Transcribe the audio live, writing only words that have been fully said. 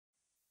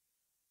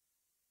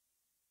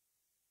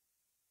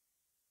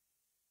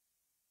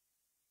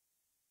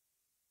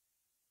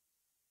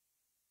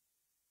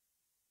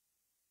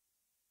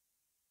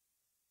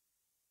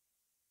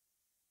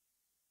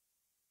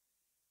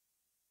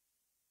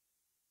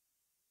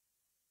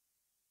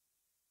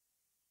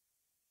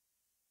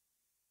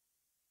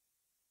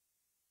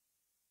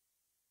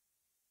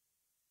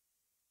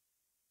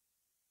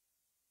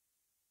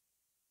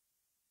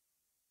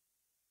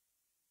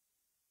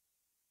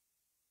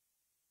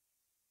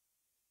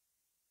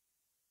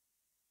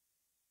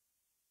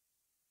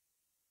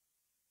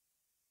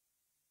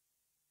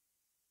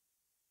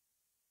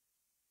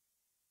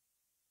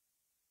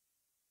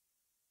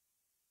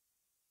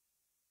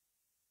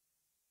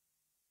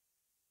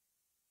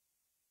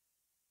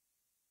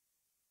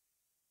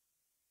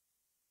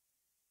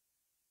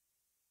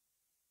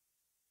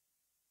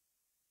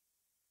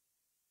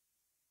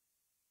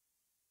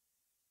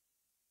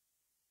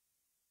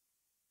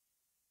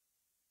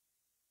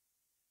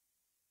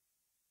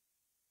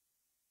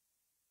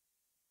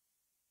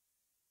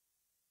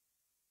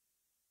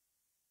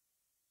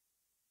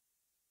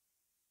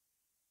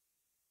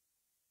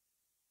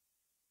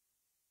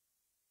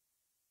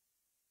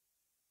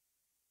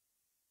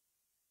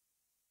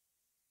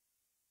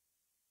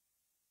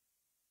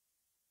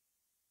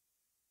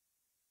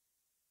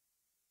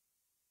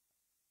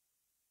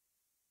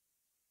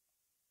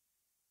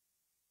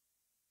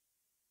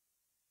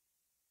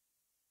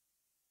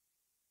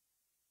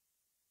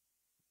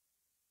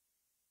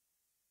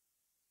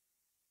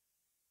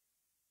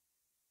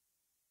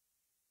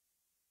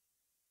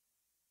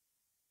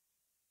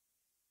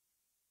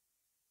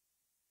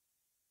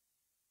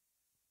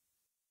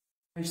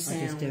No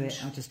sound.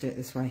 I'll just do it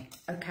this way.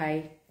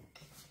 Okay.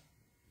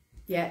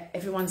 Yeah,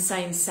 everyone's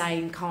saying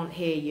same, can't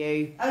hear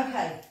you.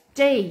 Okay.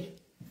 D.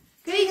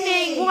 Good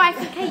evening, wife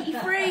of Katie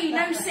Free.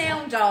 No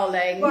sound,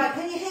 darling. Right,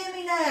 can you hear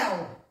me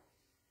now?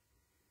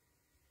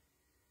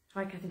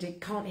 Hi, Catherine D.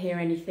 Can't hear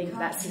anything.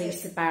 That's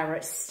Lisa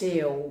Barrett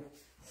still.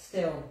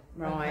 Still.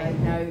 Right, okay.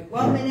 no.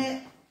 1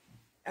 minute.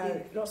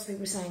 Lots of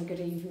people saying good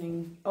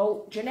evening.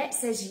 Oh, Jeanette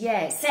says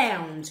yeah,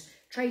 sound.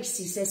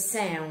 Tracy says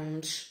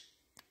sound.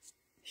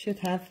 Should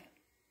have.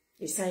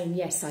 It's saying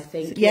yes, I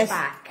think. Yes, you're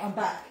back. I'm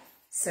back.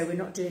 So we're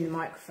not doing the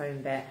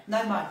microphone bit.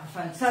 No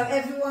microphone. So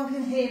everyone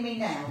can hear me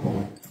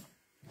now?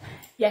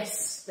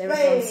 Yes, there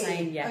is one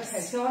saying yes.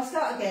 Okay, so I'll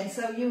start again.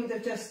 So you would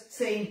have just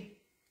seen...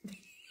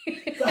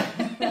 so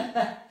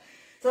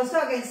I'll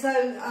start again.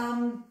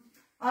 So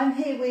I'm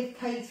here with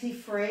Katie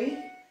Free,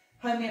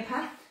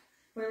 homeopath.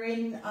 We're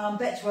in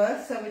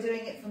Betchworth, so we're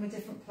doing it from a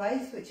different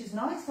place, which is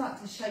nice. I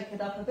like to shake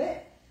it up a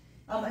bit.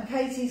 And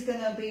Katie's going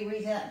to be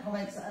reading out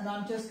comments, and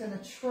I'm just going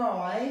to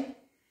try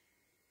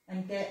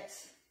and get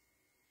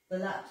the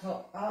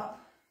laptop up,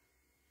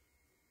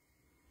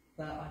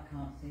 but I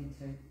can't seem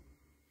to.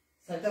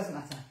 So it doesn't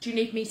matter. Do you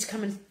need me to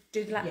come and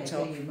do the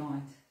laptop? Yeah, do you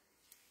mind?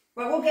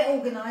 Right, we'll get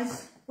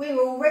organised. We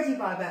were all ready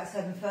by about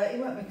 7:30,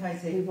 weren't we,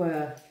 Katie? We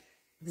were.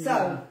 Let's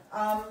have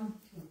a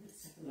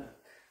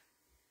look.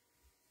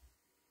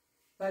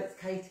 So it's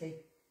Katie.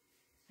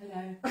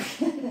 Hello.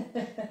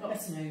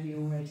 Lots know me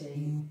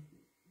already.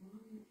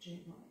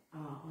 I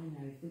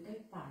know. If we go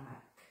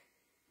back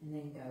and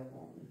then go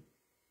on.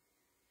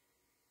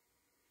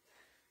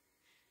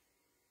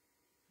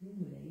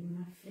 Normally,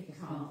 when I flick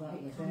up,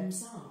 it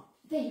comes up.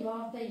 There you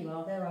are, there you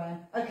are. There I am.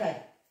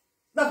 Okay,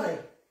 lovely.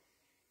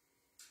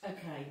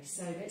 Okay,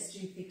 so let's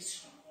do big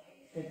screen.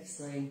 Big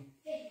screen.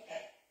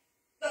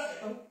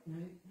 Oh, no,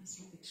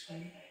 that's not big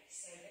screen.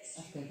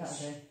 That's good,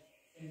 that'll do.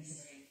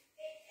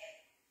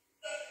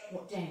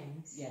 What,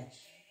 down? Yeah.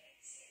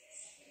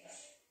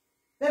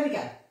 There we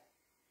go.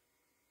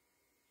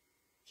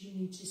 Do you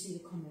need to see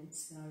the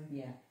comments though?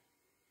 Yeah.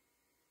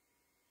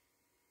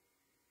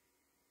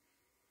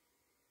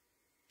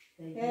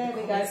 There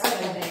we go.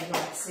 Okay.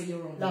 Right, so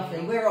you're on.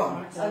 Lovely, now. we're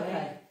on. Right,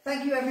 okay.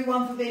 Thank you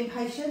everyone for being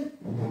patient.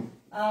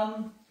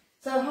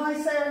 So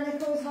hi Sarah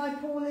Nichols, hi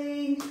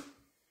Pauline.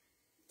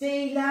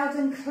 Dee, loud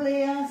and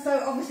clear.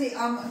 So obviously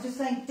I'm just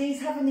saying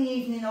Dee's having the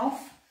evening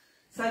off.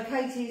 So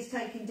Katie is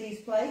taking Dee's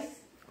place.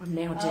 I'm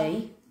now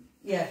Dee.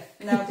 Yeah,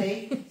 now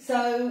Dee.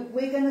 So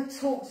we're going to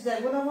talk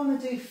today. What I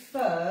want to do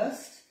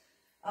first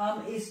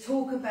is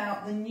talk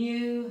about the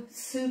new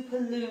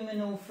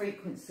superluminal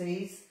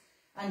frequencies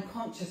and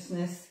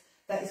consciousness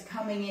that is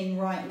coming in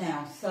right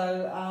now.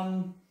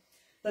 So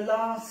the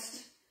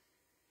last,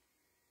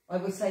 I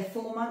would say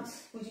 4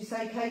 months, would you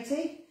say,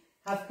 Katie,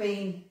 have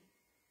been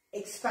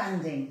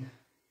expanding.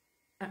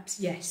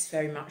 Yes,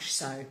 very much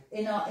so.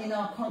 In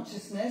our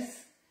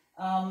consciousness.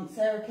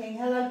 Sarah King,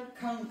 hello,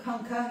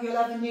 Kunka, you'll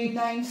have a new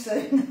name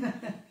soon.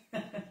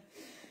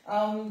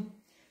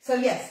 So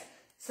yes,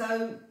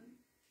 so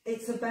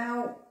it's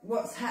about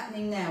what's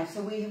happening now.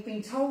 So we have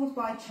been told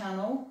by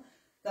Channel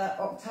that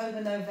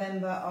October,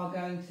 November are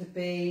going to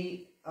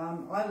be,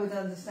 I would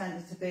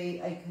understand it to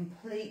be a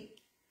complete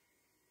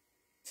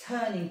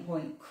turning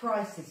point,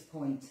 crisis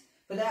point.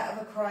 But out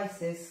of a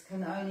crisis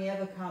can only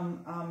ever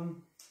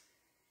come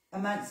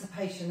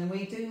emancipation, and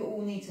we do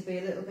all need to be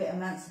a little bit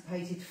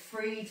emancipated,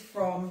 freed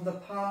from the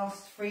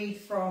past, freed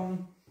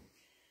from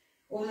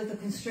all of the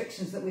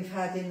constrictions that we've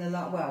had in the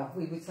well,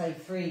 we would say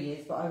 3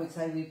 years, but I would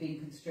say we've been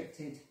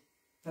constricted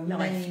for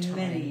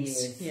many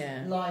years,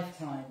 yeah,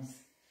 lifetimes.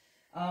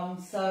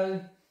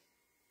 So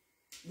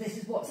this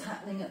is what's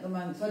happening at the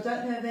moment. So I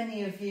don't know if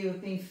any of you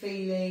have been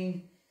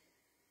feeling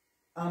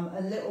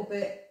a little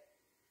bit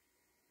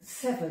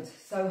severed,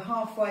 so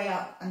halfway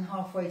up and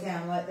halfway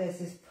down, like there's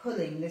this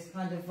pulling, this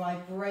kind of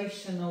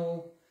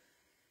vibrational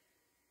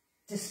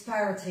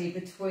disparity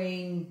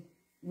between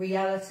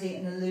reality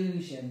and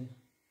illusion.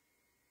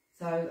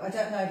 So I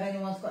don't know if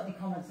anyone's got any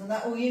comments on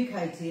that, or you,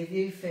 Katie, if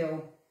you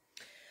feel...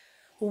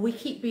 Well, we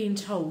keep being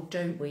told,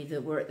 don't we,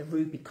 that we're at the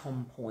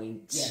Rubicon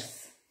point.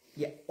 Yes.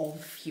 Yeah,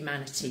 of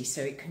humanity,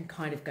 so it can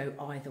kind of go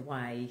either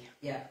way.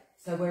 Yeah,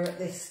 so we're at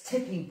this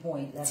tipping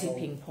point level.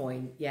 Tipping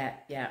point, yeah,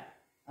 yeah.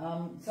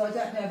 So I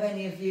don't know if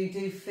any of you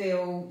do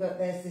feel that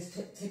there's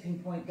this tipping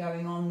point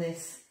going on,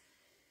 this,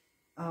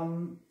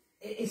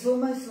 it's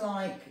almost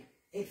like,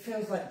 it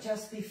feels like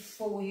just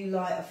before you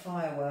light a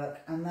firework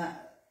and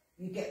that,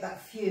 you get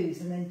that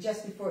fuse, and then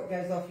just before it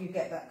goes off you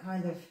get that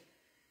kind of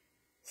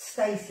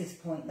stasis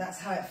point. That's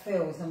how it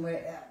feels, and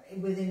we're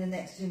within the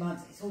next 2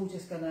 months it's all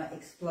just going to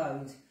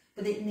explode,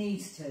 but it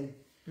needs to.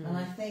 And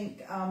I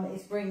think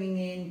it's bringing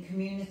in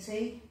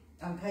community.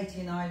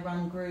 Katie and I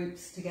run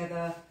groups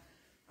together,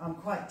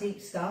 quite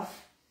deep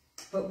stuff,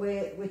 but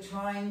we're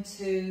trying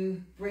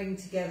to bring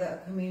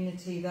together a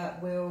community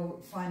that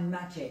will find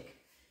magic,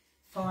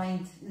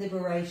 find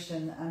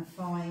liberation, and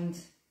find,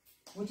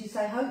 would you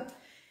say, hope?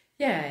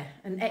 Yeah,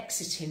 and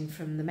exiting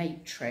from the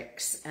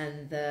matrix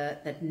and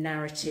the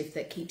narrative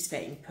that keeps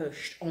getting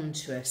pushed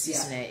onto us,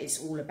 isn't it? It's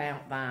all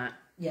about that.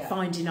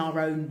 finding our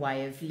own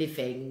way of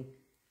living.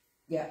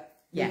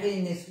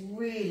 Within this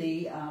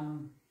really,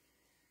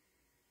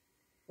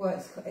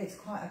 well, it's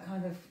quite a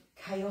kind of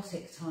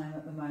chaotic time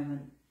at the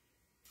moment.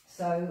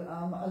 So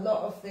a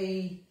lot of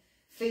the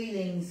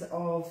feelings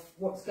of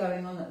what's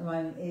going on at the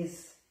moment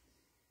is,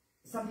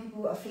 some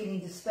people are feeling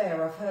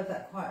despair. I've heard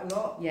that quite a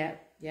lot.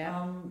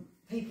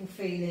 People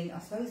feeling, I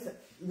suppose,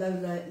 low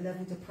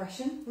level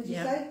depression, would you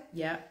say?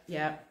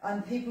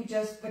 And people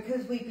just,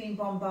 because we've been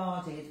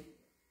bombarded,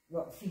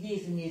 well, for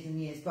years and years and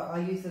years, but I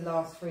use the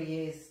last 3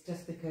 years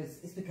just because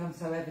it's become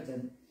so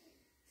evident.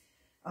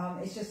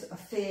 It's just a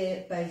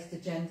fear-based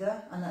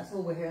agenda, and that's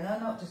all we're hearing.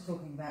 I'm not just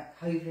talking about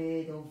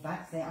COVID or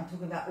vaccine, I'm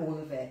talking about all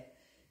of it.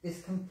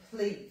 This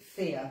complete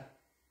fear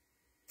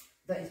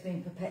that is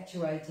being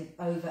perpetuated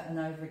over and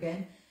over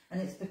again,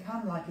 and it's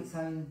become like its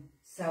own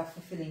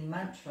self-fulfilling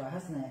mantra,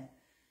 hasn't it?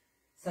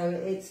 So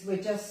we're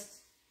just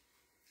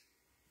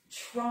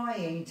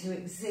trying to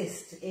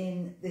exist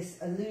in this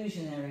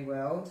illusionary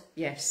world.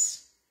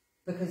 Yes.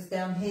 Because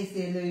down here's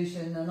the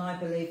illusion, and I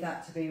believe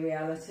that to be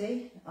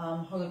reality.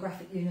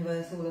 Holographic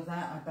universe, all of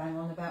that, I bang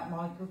on about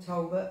Michael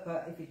Talbot,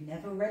 but if you've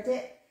never read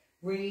it,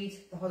 read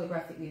The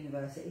Holographic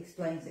Universe. It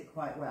explains it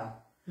quite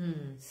well.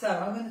 So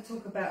I'm going to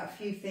talk about a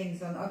few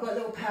things I've got a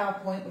little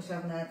PowerPoint which I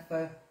haven't had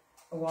for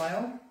a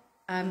while.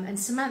 And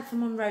Samantha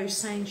Monroe's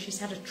saying she's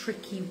had a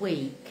tricky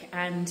week,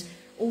 and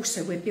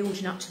also we're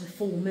building up to the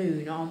full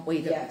moon, aren't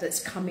we?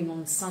 That's coming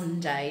on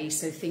Sunday,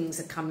 so things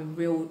are coming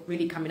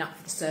really coming up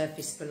to the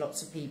surface for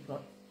lots of people.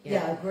 I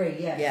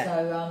agree.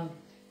 So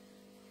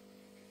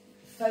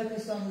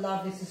focus on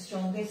love is the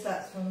strongest.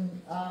 That's from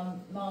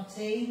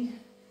Martine.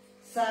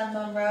 Sam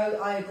Monroe,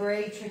 I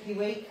agree. Tricky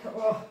week.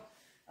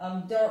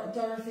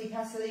 Dorothy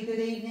Cassidy, good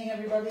evening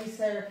everybody.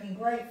 Sarah King,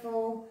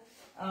 grateful.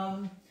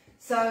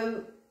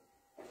 So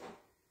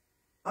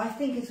I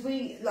think as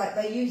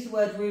they use the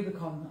word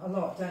Rubicon a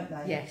lot, don't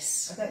they?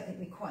 Yes. I don't think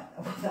we quite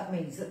know what that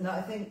means. No,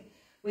 I think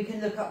we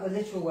can look up the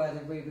literal word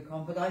of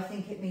Rubicon, but I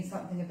think it means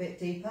something a bit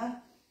deeper.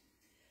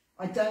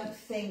 I don't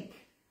think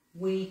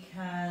we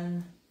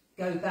can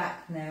go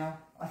back now.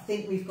 I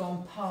think we've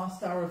gone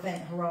past our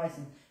event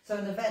horizon. So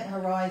an event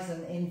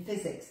horizon in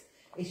physics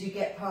is you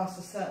get past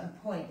a certain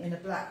point in a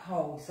black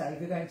hole, say, if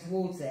you're going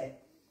towards it.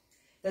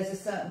 There's a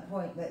certain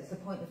point that's the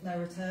point of no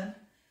return.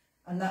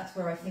 And that's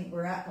where I think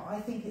we're at. But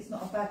I think it's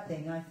not a bad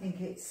thing. I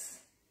think it's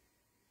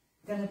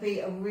going to be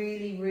a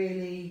really,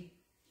 really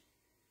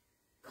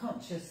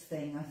conscious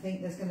thing. I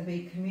think there's going to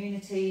be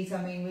communities.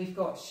 I mean, we've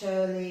got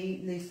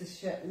Shirley,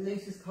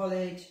 Luce's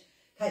College,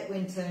 Kate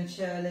Winter and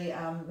Shirley,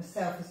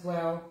 myself as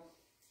well,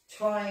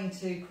 trying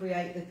to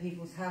create the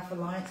People's Health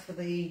Alliance for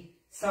the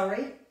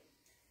Surrey.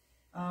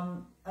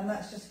 And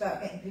that's just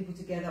about getting people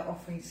together,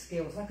 offering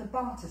skills, like a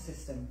barter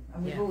system.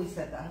 And we've always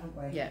said that, haven't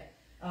we?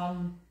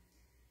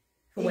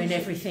 For when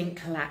everything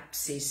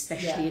collapses,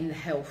 especially in the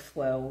health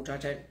world. I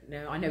don't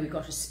know. I know we've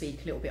got to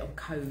speak a little bit on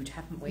code,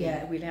 haven't we?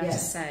 Are we allowed to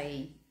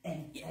say?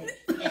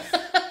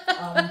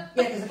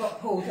 because I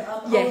got pulled.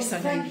 Yes, I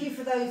know. Thank you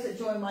for those that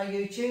joined my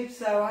YouTube.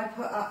 So I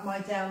put up my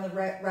Down the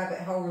Rabbit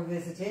Hole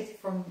Revisited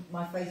from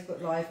my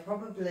Facebook Live,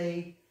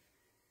 probably,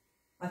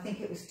 I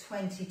think it was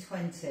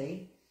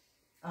 2020.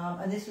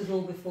 And this was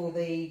all before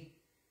the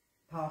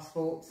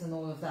passports and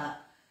all of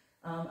that.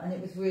 And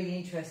it was really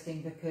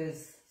interesting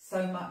because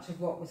so much of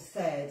what was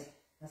said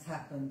has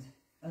happened,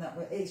 and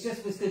it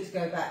just was good to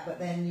go back. But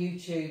then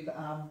YouTube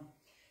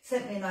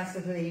sent me a nice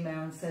little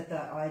email and said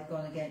that I'd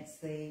gone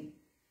against the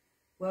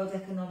World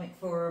Economic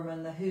Forum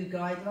and the WHO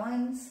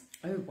guidelines.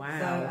 Oh wow!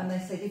 So, and they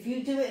said if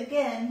you do it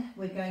again,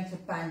 we're going to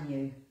ban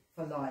you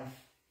for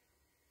life.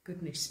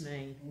 Goodness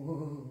me!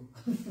 Whoa.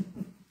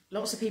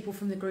 Lots of people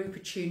from the group are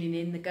tuning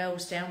in. The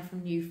girls down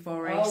from New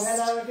Forest. Oh,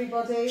 hello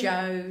everybody.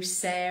 Joe,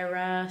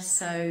 Sarah.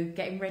 So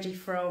getting ready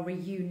for our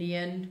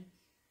reunion.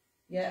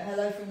 Yeah,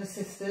 hello from the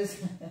sisters.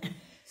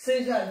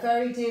 Susan,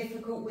 very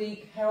difficult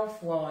week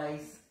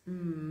health-wise.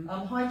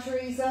 Hi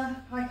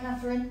Teresa, hi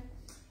Catherine.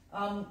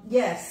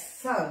 Yes,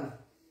 so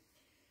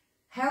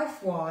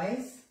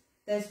health-wise,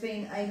 there's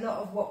been a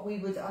lot of what we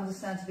would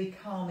understand to be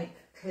karmic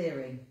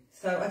clearing.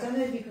 So I don't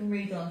know if you can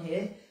read on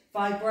here,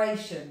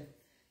 vibration.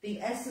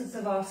 The essence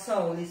of our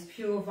soul is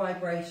pure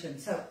vibration.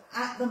 So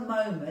at the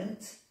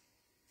moment,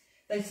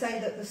 they say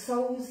that the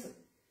soul's,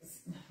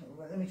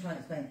 let me try and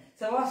explain.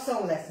 So our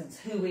soul essence,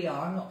 who we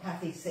are, I'm not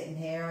Kathy sitting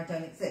here, I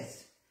don't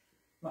exist,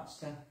 much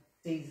to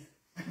these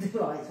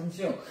delights, I'm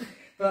sure.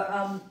 But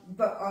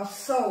our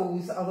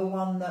souls are the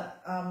one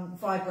that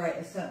vibrate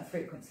a certain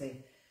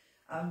frequency.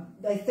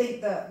 They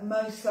think that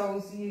most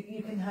souls,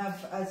 you can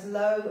have as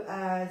low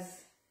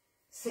as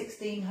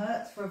 16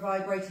 hertz for a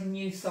vibrating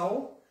new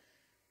soul,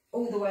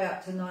 all the way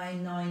up to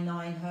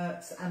 999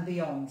 hertz and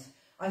beyond.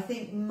 I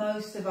think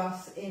most of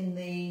us in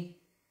the,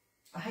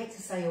 I hate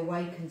to say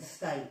awakened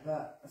state,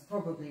 but that's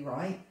probably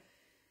right,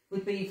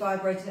 would be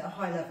vibrating at a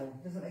high level.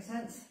 Does that make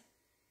sense?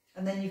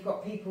 And then you've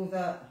got people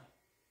that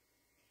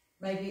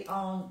maybe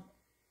aren't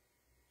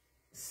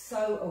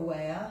so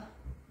aware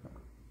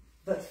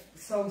that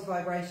soul's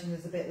vibration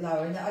is a bit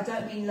low. And I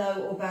don't mean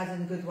low or bad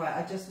in a good way.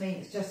 I just mean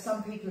it's just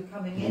some people are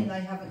coming in,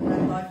 they haven't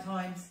had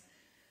lifetimes.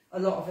 A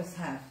lot of us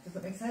have. Does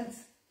that make sense?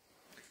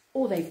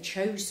 Or they've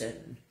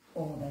chosen.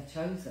 Or they've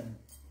chosen.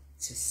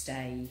 To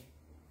stay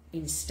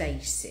in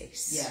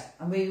stasis. Yeah,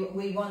 and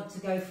we want to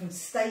go from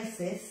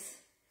stasis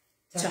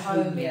to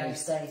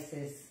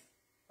homeostasis.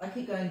 I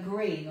keep going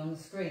green on the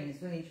screen,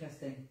 it's really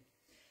interesting.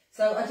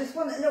 So I just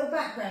want a little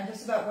background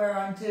just about where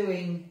I'm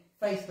doing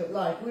Facebook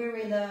Live. We're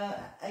in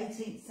a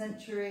 18th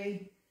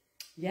century...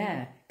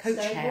 Yeah,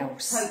 coach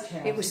house. Coach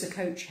house. It was the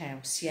coach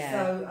house, yeah.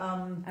 So,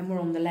 and we're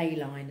on the ley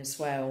line as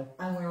well.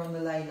 And we're on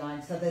the ley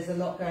line, so there's a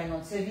lot going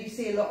on. So if you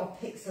see a lot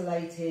of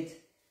pixelated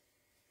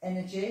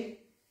energy,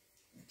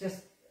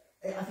 just,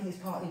 I think it's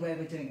partly where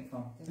we're doing it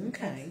from.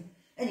 Okay.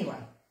 Anyway,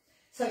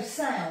 so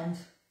sound,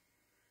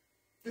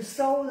 the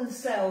soul and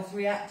cells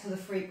react to the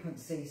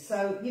frequency.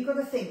 So you've got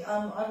to think,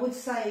 I would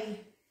say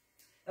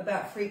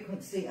about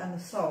frequency and the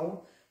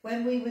soul,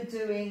 when we were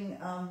doing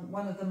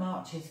one of the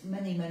marches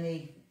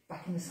many,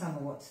 back in the summer,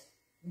 what,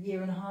 a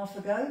year and a half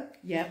ago?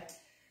 Yep.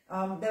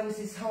 There was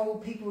this whole,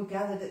 people were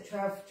gathered at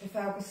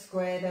Trafalgar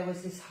Square, there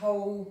was this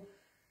whole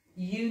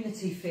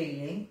unity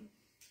feeling,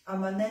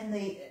 and then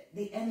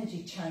the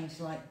energy changed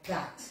like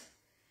that.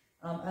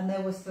 And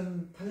there was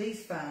some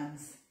police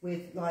vans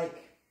with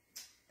like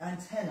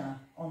antenna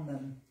on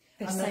them.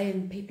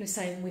 People are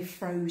saying we're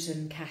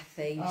frozen,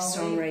 Kathy.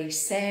 Sorry,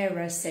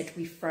 Sarah said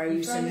we're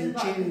frozen, and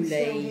Julie. I can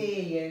still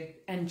hear you.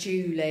 And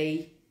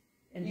Julie.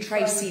 And you're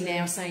Tracy frozen.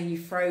 Now saying you're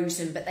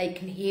frozen, but they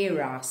can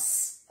hear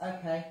us.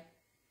 Okay.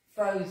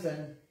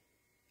 Frozen.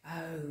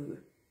 Oh.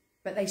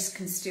 But they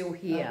can still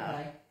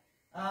hear.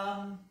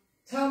 Okay.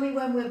 Tell me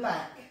when we're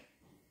back.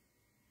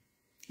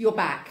 You're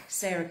back,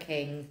 Sarah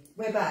King.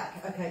 We're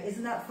back. Okay.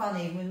 Isn't that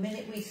funny? The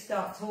minute we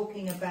start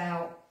talking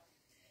about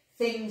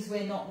things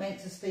we're not meant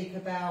to speak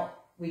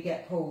about, we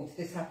get pulled.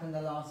 This happened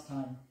the last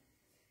time.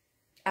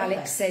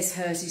 Alex says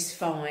hers is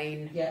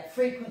fine. Yeah.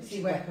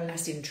 Frequency weapons.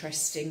 That's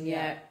interesting,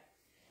 yeah.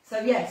 So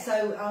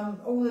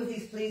all of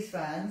these police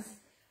vans,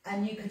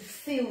 and you could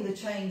feel the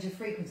change of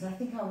frequency. I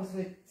think I was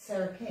with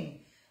Sarah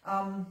King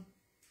and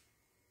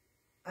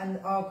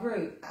our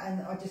group,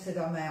 and I just said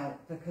I'm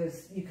out,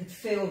 because you could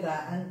feel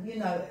that. And you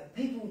know,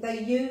 people,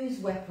 they use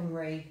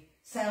weaponry,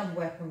 sound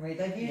weaponry.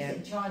 They've used it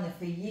in China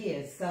for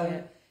years.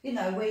 So you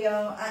know, we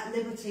are at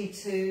liberty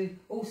to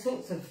all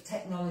sorts of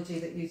technology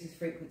that uses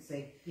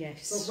frequency.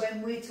 Yes. But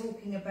when we're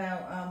talking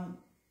about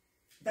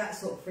that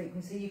sort of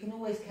frequency, you can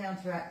always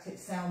counteract it,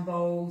 sound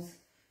bowls,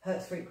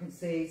 hertz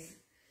frequencies,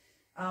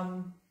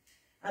 and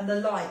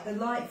the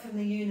light from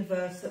the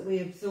universe that we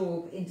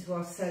absorb into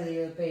our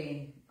cellular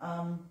being.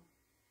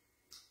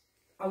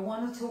 I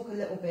want to talk a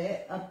little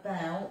bit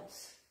about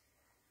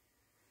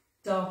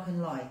dark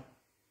and light,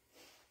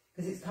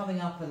 because it's coming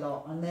up a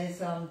lot, and there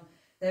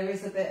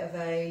is a bit of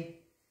a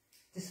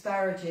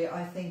disparity,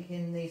 I think,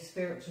 in the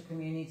spiritual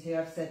community.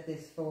 I've said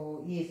this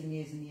for years and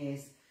years and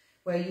years,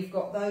 where you've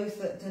got those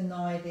that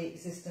deny the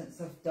existence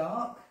of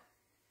dark.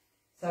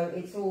 So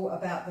it's all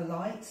about the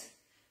light,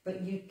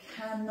 but you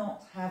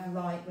cannot have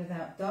light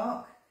without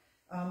dark,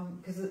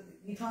 because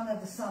you can't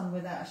have the sun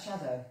without a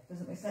shadow.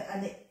 Doesn't make sense?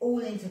 And it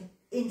all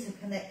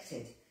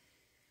interconnected.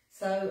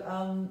 So,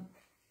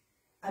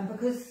 and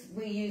because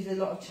we use a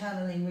lot of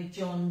channeling with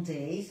John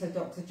Dee, so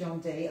Dr.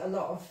 John Dee, a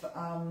lot of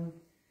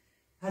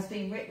has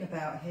been written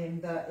about him,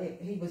 that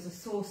he was a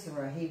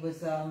sorcerer. He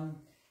was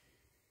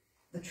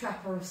the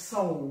trapper of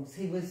souls.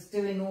 He was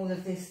doing all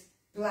of this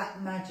black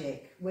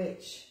magic,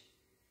 which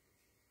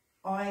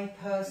I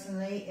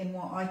personally, in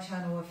what I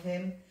channel of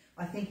him,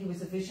 I think he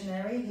was a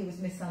visionary. He was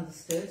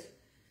misunderstood.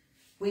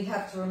 We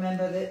have to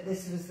remember that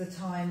this was the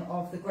time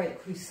of the Great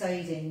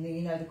Crusading,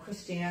 the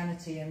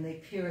Christianity and the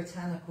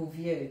puritanical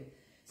view.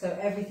 So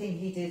everything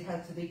he did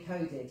had to be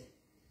coded.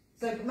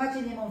 So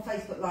imagine him on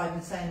Facebook Live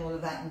and saying all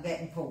of that and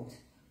getting pulled.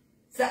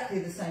 Exactly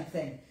the same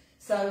thing.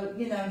 So,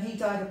 and he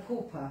died a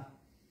pauper.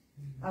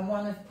 And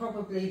one of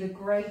probably the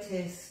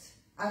greatest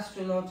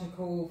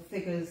astrological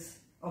figures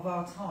of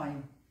our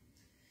time.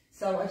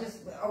 So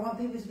I want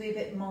people to be a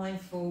bit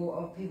mindful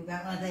of people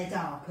going, oh, they're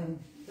dark, and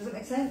does it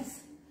make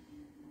sense?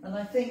 And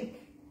I think,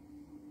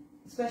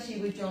 especially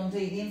with John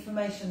Dee, the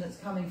information that's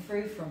coming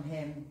through from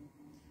him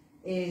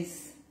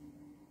is,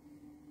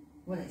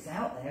 well, it's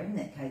out there, isn't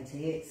it,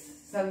 Katie?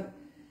 It's so,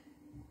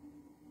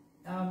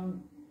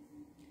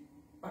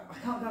 I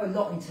can't go a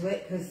lot into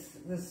it because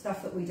there's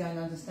stuff that we don't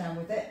understand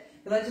with it.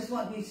 But I just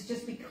want you to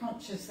just be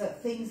conscious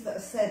that things that are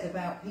said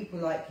about people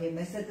like him,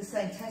 they said the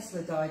same,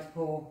 Tesla died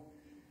poor,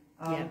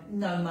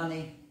 no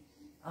money.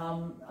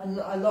 And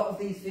a lot of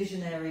these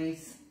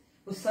visionaries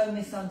were so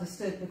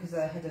misunderstood because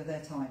they're ahead of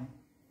their time.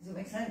 Does that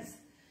make sense?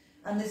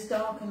 And this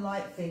dark and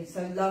light thing,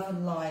 so love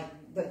and light,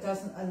 that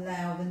doesn't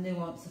allow the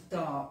nuance of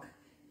dark.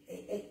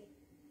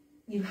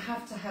 You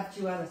have to have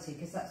duality,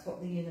 because that's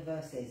what the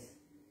universe is.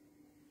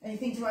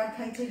 Anything to add,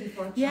 Katie,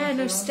 before I Yeah,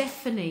 no,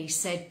 Stephanie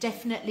said,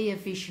 definitely a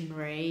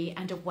visionary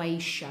and a way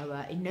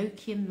shower.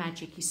 Enochian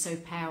magic is so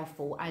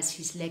powerful as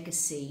his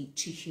legacy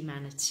to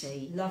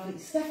humanity. Lovely.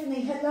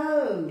 Stephanie,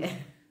 hello.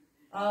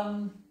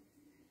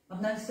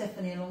 I've known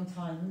Stephanie a long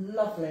time.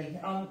 Lovely.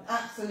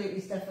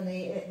 Absolutely,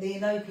 Stephanie. The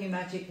Inoki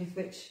magic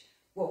is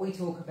what we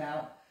talk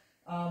about.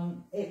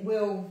 It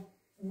will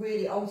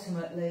really,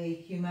 ultimately,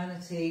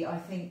 humanity, I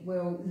think,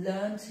 will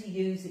learn to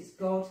use its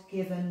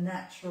God-given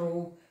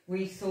natural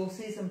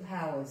resources and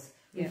powers.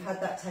 We've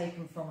had that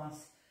taken from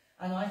us.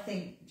 And I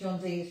think, John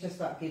D, it's just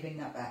about giving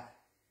that back.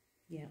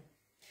 Yeah.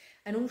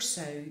 And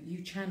also,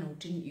 you channeled,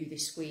 didn't you,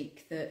 this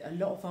week, that a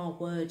lot of our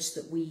words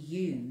that we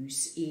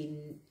use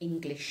in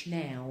English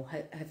now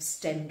have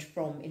stemmed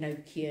from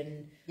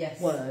Enochian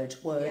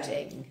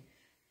wording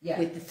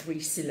with the 3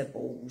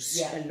 syllables.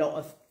 A lot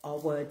of our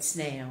words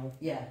now.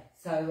 Yeah.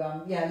 So,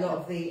 a lot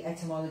of the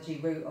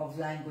etymology root of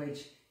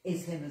language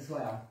is him as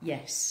well.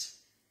 Yes.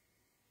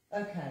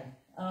 Okay.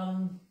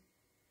 Paul,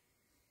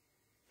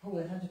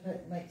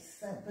 100% makes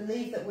sense.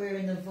 Believe that we're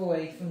in the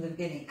void from the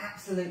beginning.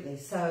 Absolutely.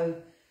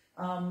 So,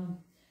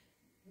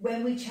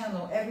 when we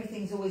channel,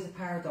 everything's always a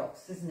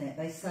paradox, isn't it?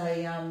 They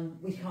say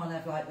we can't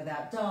have light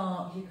without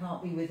dark, you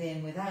can't be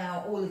within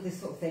without, all of this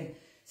sort of thing.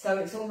 So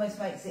it almost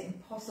makes it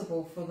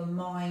impossible for the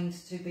mind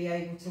to be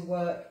able to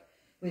work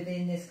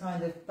within this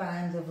kind of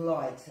band of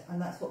light.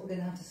 And that's what we're going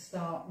to have to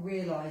start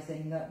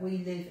realising, that we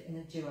live in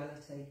a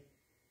duality.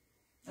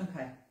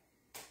 Okay.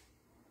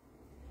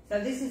 So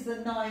this is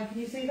the 9, can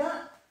you see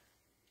that?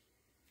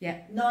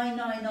 Yeah.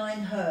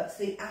 999 hertz,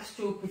 the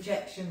astral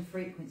projection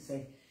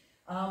frequency.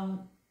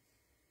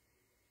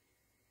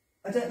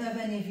 I don't know if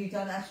any of you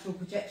done astral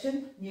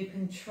projection. You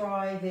can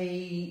try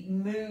the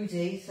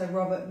Moody, so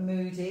Robert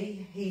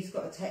Moody, he's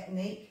got a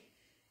technique,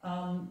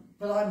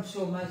 but I'm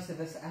sure most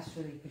of us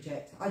astrally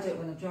project. I do it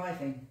when I'm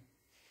driving.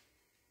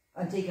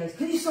 And Dee goes,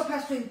 can you stop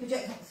astrally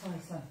projecting? Sorry,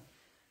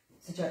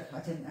 it's a joke, I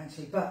didn't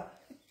actually. But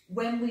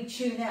when we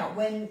tune out,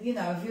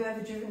 have you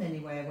ever driven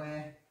anywhere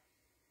where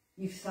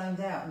you've zoned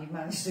out and you've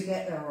managed to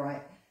get there all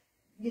right?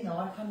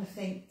 I kind of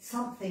think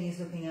something is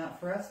looking out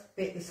for us,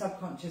 bit the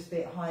subconscious,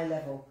 bit higher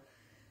level.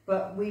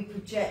 But we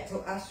project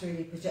or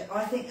astrally project.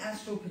 I think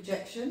astral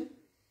projection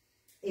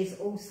is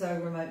also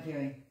remote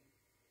viewing.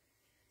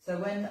 So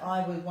when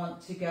I would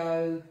want to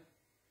go,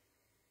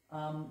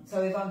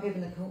 so if I'm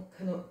given a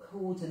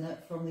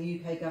coordinate from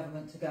the UK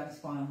government to go and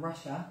spy on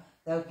Russia,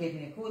 they'll give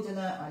me a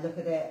coordinate, I look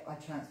at it, I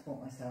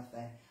transport myself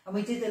there. And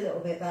we did a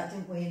little bit of that,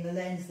 didn't we, in the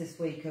lens this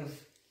week of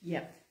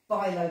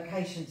by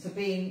location. So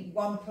being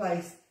one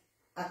place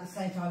at the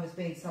same time as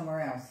being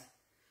somewhere else.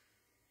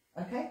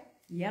 Okay?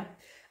 Yep.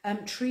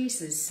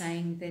 Teresa's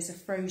saying there's a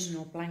frozen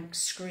or blank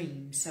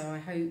screen, so I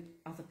hope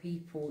other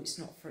people, it's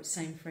not the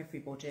same for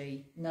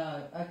everybody.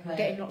 No, okay. We're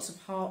getting lots of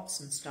hearts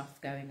and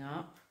stuff going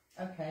up.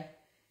 Okay.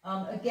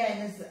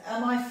 Again,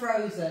 am I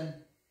frozen?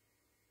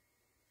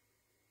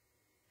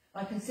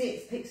 I can see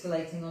it's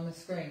pixelating on the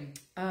screen.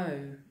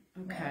 Oh,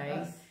 okay.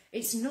 No,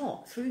 it's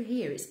not. Through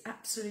here, it's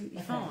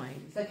absolutely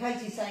fine. So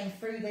Katie's saying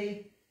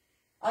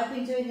I've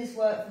been doing this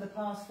work for the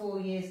past 4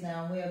 years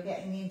now, and we are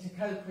getting into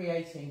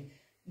co-creating.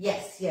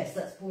 Yes,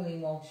 that's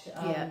Pauline Walsh.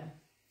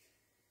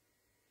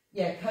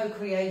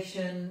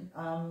 Co-creation,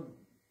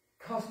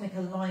 cosmic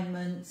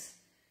alignment,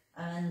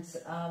 and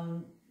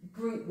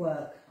group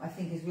work, I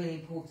think, is really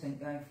important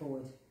going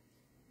forward.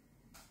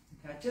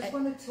 Okay, I just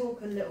want to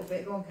talk a little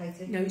bit. Go on,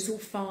 Katie. No, it's all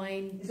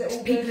fine. Is it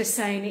all people good? Are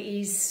saying it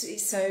is.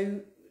 It's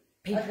so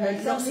people.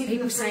 Okay, lots of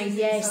people saying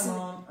yes.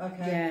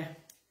 Okay. Yeah.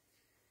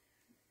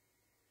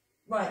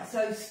 Right.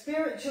 So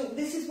spiritual.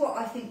 This is what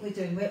I think we're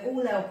doing. We're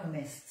all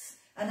alchemists.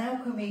 And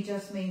alchemy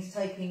just means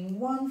taking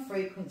one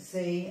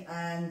frequency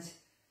and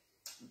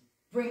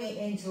bring it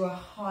into a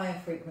higher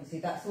frequency.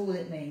 That's all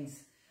it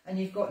means. And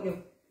you've got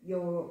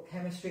your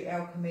chemistry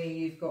alchemy,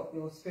 you've got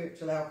your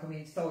spiritual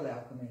alchemy, soul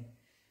alchemy.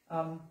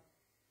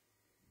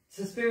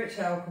 So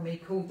spiritual alchemy,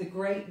 called the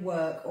great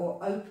work or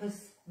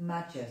opus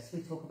magus.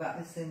 We talk about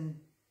this in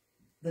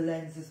the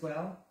lens as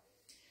well.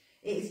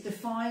 It is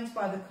defined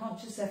by the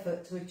conscious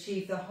effort to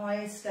achieve the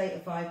highest state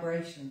of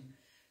vibration,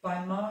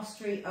 by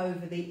mastery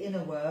over the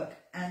inner work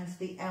and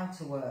the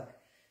outer work.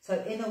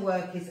 So inner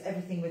work is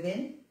everything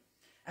within,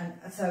 and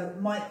so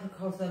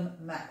microcosm,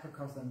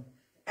 macrocosm.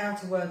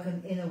 Outer work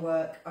and inner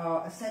work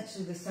are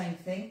essentially the same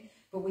thing,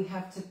 but we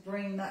have to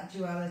bring that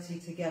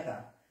duality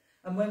together.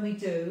 And when we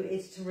do,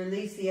 it's to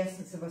release the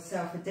essence of our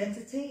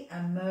self-identity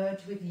and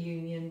merge with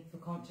union for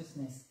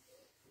consciousness.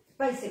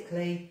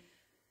 Basically,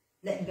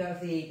 letting go of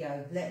the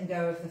ego, letting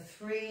go of the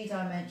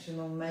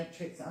three-dimensional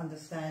matrix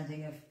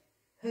understanding of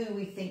who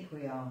we think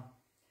we are.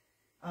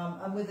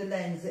 And with the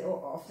lens, it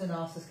often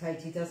asks us,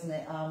 Katie, doesn't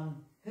it?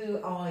 Who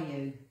are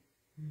you?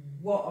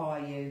 What are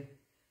you?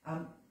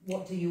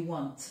 What do you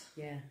want?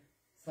 Yeah.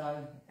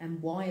 So. And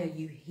why are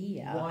you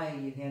here? Why are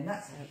you here? And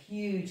that's a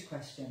huge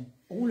question.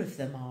 All of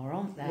them are,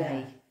 aren't they?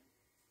 Yeah.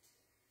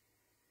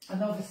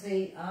 And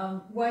obviously,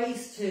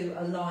 ways to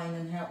align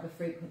and help the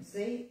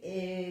frequency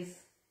is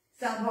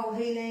sound bowl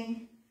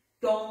healing,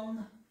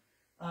 gong,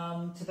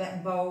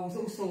 Tibetan bowls,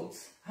 all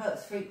sorts,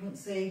 hertz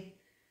frequency,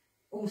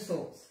 all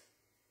sorts.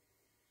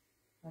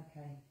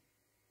 Okay.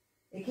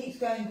 It keeps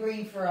going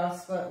green for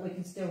us, but we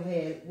can still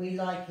hear. We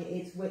like it.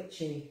 It's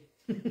witchy.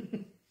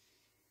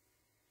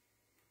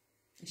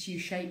 It's you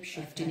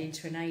shape-shifting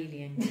into an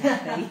alien,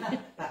 Kathy.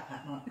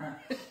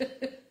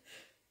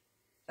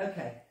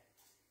 Okay.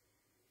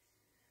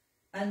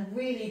 And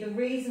really the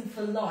reason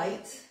for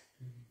light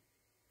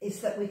is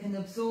that we can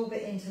absorb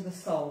it into the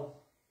soul.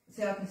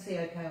 See, I can see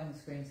okay on the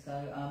screen,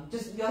 so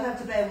just you'll have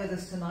to bear with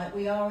us tonight.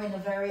 We are in a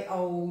very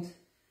old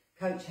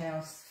coach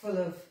house full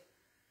of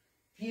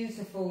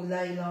beautiful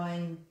ley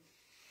line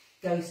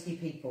ghosty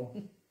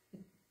people.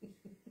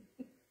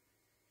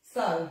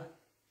 So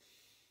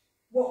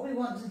what we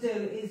want to do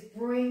is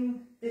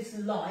bring this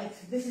light.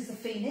 This is the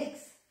phoenix.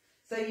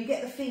 So you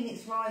get the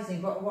phoenix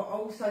rising, but what I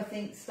also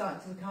think is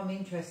starting to become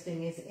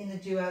interesting is in a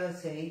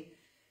duality,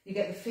 you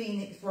get the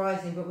phoenix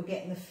rising, but we're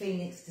getting the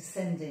phoenix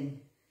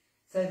descending.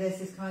 So there's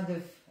this kind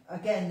of,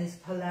 again, this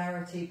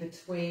polarity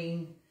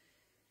between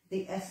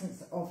the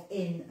essence of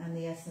in and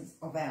the essence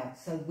of out.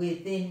 So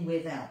within,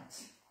 without.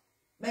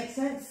 Make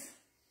sense?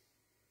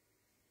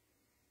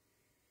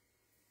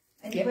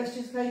 Any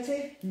questions,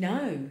 Katie?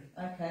 No.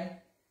 Okay.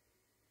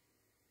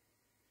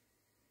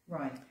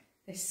 Right.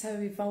 They're so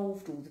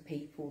evolved, all the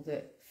people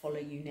that follow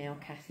you now,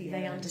 Kathy. Yeah.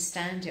 They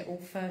understand it all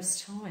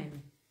first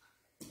time.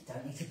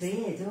 Don't need to be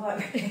here, do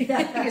I?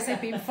 Because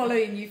they've been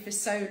following you for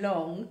so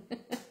long.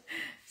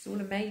 It's all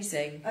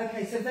amazing.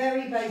 Okay, so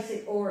very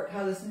basic aura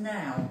colours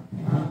now.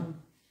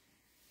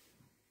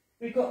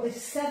 We've got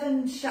this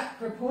 7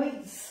 chakra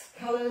points,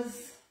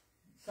 colours.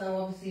 So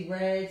obviously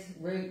red,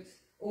 root,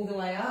 all the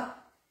way up.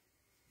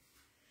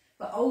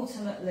 But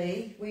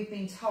ultimately, we've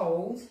been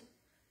told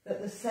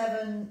that the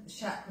 7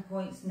 chakra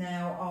points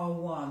now are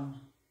 1.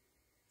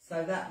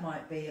 So that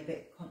might be a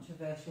bit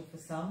controversial for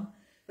some.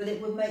 But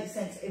it would make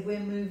sense if we're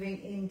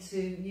moving into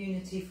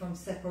unity from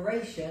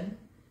separation.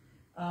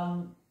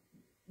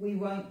 We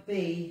won't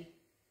be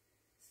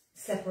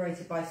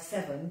separated by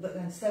 7, but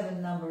then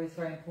 7 number is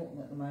very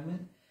important at the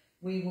moment.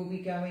 We will be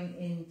going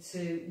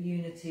into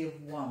unity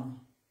of 1,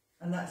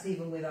 and that's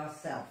even with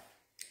ourselves.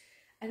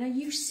 And are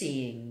you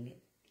seeing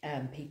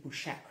people's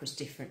chakras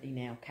differently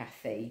now,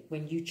 Kathy,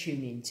 when you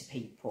tune into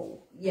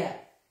people? Yeah,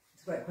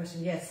 it's a great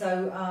question. Yeah,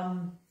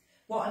 so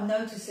what I'm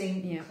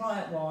noticing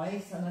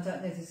client-wise, and I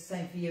don't know if it's the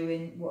same for you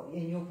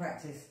in your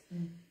practice,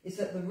 is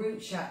that the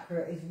root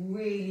chakra is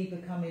really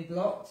becoming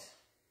blocked.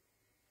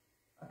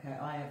 Okay,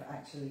 I have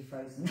actually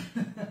frozen.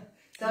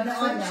 So I'm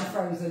now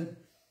frozen.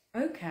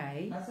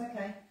 Okay. That's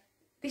okay.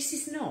 This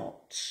is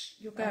not.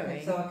 You're going.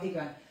 Okay, so I'll keep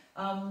going.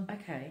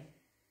 Okay.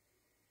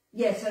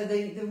 Yeah, so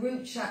the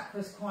root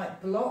chakra is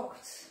quite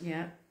blocked.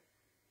 Yeah.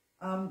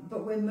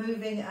 But we're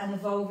moving and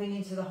evolving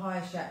into the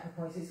higher chakra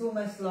points. It's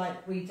almost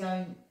like we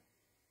don't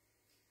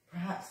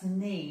perhaps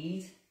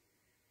need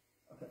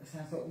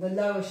the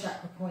lower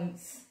chakra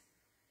points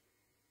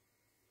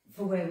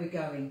for where we're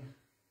going.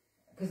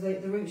 Because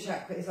the root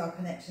chakra is our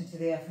connection to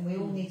the earth, and we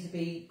all need to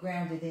be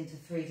grounded into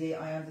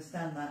 3D. I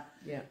understand that.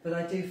 Yeah. But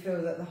I do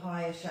feel that the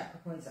higher chakra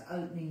points are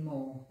opening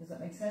more. Does that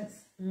make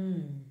sense?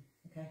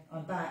 Okay,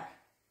 I'm back.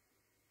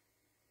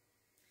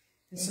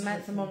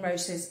 Samantha Monroe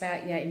says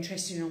about,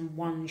 interesting on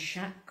 1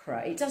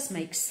 chakra. It does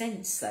make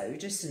sense though,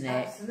 doesn't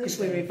it? Because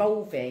we're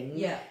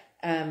evolving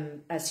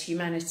as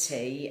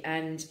humanity,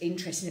 and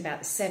interesting about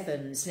the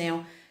 7s.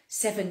 Now,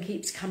 7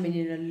 keeps coming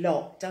in a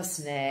lot,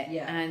 doesn't it?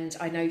 Yeah. And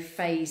I know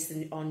Faye's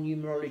on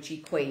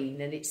numerology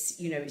queen, and it's,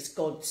 it's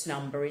God's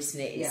number,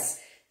 isn't it? It's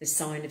the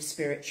sign of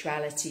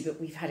spirituality, but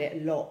we've had it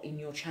a lot in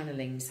your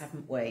channelings,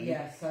 haven't we?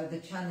 Yeah, so the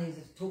channelings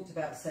have talked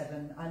about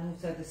 7, and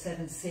also the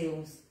 7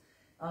 seals.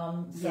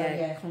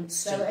 Constantly.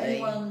 So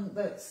anyone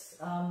that's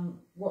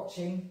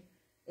watching,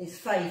 it's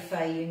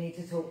Faye, you need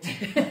to talk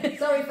to.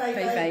 Sorry,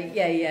 Faye.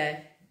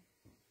 Yeah.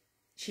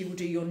 She will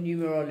do your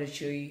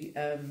numerology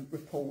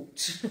report.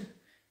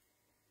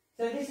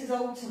 So this is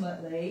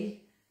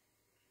ultimately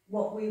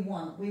what we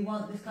want. We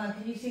want this kind of,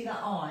 can you see that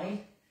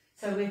eye?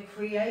 So we're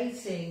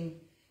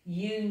creating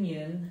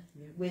union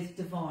with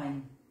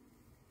divine.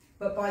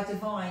 But by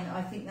divine,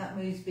 I think that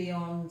moves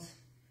beyond,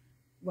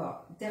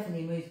 well,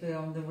 definitely moves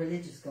beyond the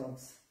religious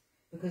gods.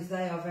 Because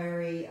they are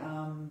very,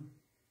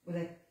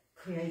 they're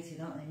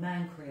created, aren't they?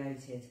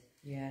 Man-created.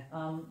 Yeah.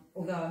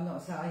 Although I'm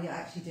not saying, I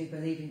actually do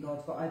believe in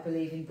God, but I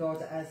believe in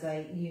God as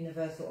a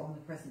universal,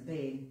 omnipresent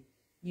being.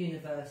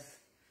 Universe.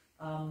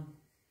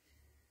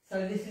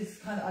 So this is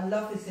kind of, I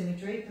love this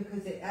imagery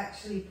because it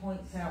actually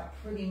points out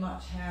pretty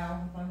much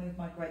how, if I move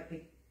my great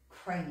big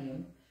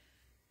cranium,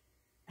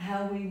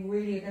 how we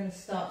really are going to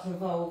start to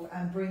evolve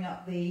and bring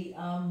up the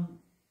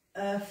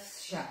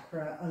Earth's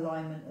chakra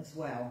alignment as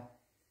well.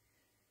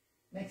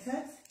 Make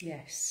sense?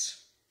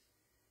 Yes.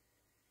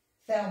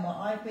 Thelma,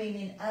 I've been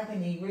in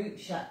agony, root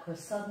chakra,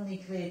 suddenly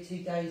cleared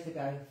 2 days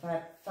ago.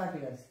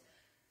 Fabulous.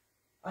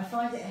 I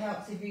find it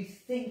helps if you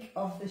think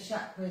of the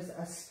chakras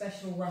as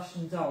special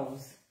Russian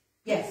dolls.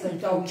 Yes, so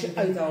dolls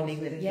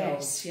opening them.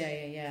 Yes,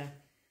 yeah.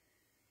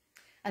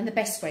 And the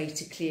best way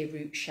to clear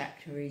root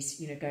chakra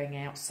is, going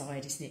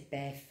outside, isn't it?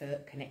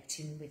 Barefoot,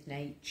 connecting with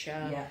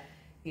nature.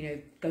 Yeah.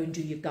 Go and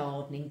do your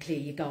gardening, clear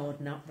your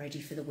garden up,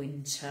 ready for the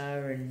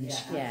winter, and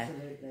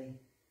absolutely.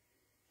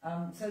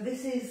 So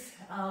this is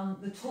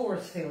the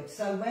Taurus field.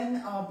 So when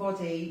our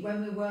body,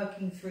 when we're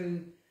working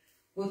through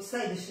we'll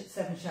say the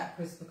 7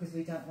 chakras because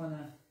we don't want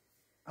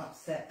to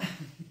upset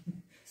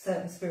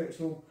certain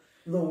spiritual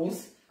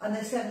laws. And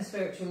there's 7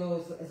 spiritual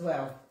laws as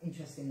well,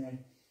 interestingly.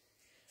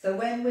 So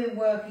when we're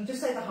working,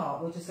 just say the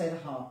heart, we'll just say the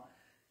heart.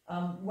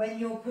 When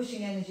you're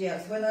pushing energy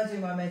out, so when I do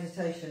my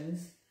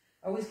meditations,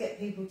 I always get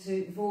people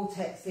to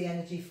vortex the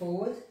energy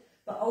forward,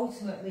 but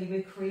ultimately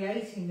we're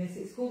creating this,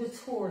 it's called a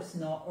torus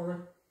knot or a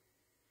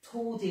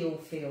tordial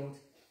field.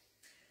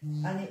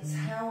 And it's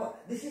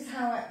this is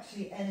how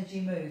actually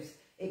energy moves.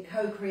 It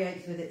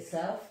co-creates with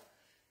itself,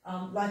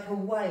 like a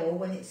whale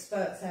when it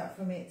spurts out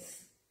from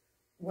its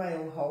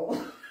whale hole.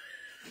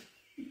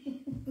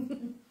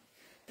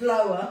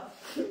 Blower.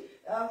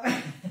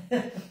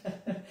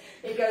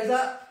 It goes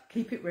up.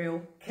 Keep it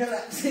real.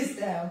 Collapses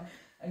down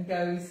and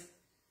goes.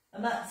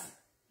 And that's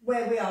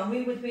where we are. And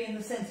we would be in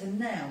the centre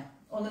now.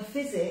 On the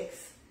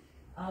physics,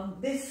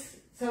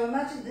 so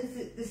imagine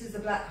this is a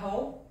black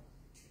hole.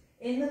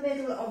 In the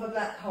middle of a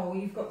black hole,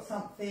 you've got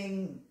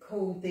something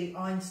called the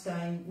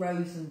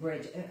Einstein-Rosen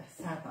bridge. It's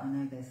sad that I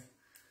know this.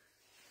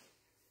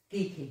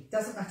 Geeky,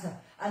 doesn't matter.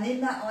 And in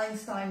that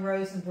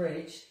Einstein-Rosen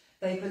bridge,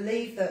 they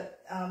believe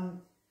that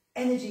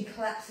energy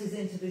collapses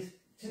into this.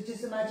 So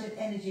just imagine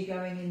energy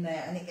going in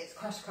there and it gets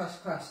crushed,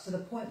 crushed, crushed to the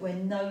point where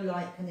no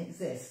light can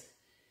exist.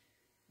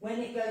 When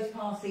it goes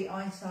past the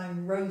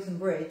Einstein-Rosen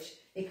bridge,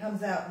 it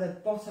comes out the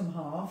bottom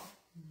half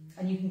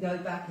and you can go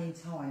back in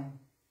time.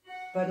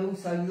 But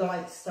also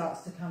light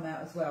starts to come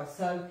out as well.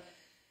 So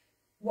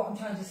what I'm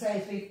trying to say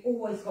is we've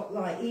always got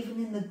light.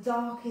 Even in the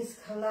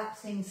darkest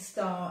collapsing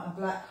star and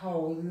black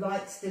hole,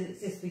 light still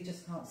exists. We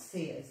just can't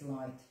see it as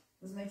light.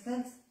 Does it make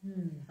sense?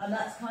 And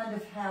that's kind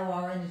of how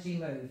our energy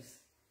moves.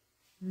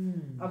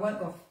 I won't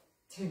go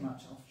too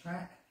much off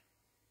track.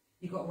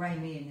 You've got to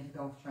rein me in if I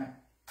go off track.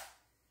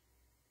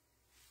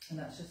 And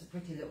that's just a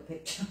pretty little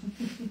picture.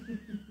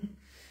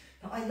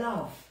 But I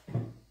love.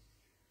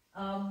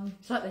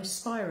 It's like those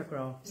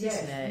spirographs,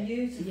 isn't it?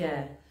 Beautiful.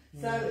 Yeah.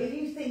 So if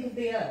you think of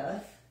the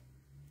Earth,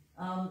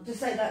 just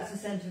say that's the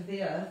centre of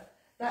the Earth,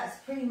 that's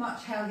pretty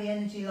much how the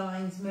energy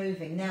line's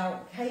moving.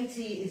 Now,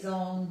 Katie is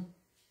on,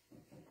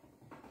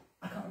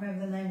 I can't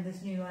remember the name of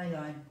this new ley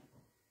line.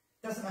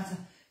 Doesn't matter.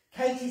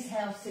 Katie's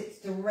house sits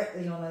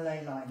directly on a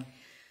ley line.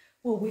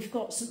 Well, we've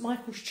got St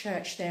Michael's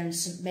Church there and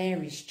St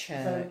Mary's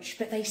Church,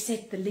 but they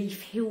said the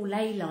Leaf Hill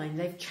ley line,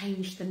 they've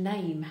changed the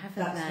name,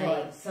 haven't they? That's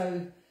right.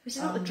 So is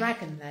it not the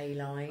Dragon ley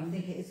line? I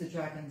think it is the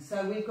Dragon.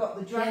 So we've got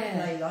the Dragon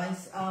ley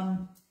lines.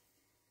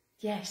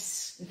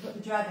 Yes. We put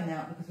the Dragon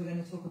out because we're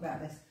going to talk about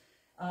this.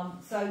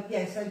 So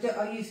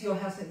I'll use your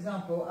house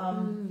example.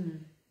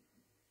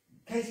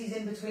 Katie's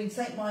in between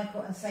St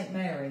Michael and St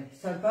Mary,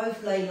 so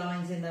both ley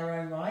lines in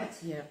their own right.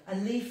 Yeah.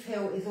 And Leaf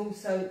Hill is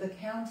also the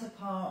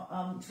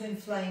counterpart, twin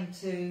flame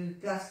to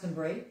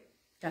Glastonbury.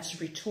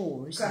 Glastonbury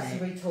Tor, isn't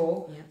Glastonbury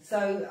Tor. Yeah.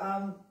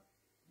 So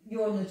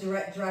you're on the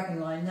direct Dragon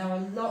line. Now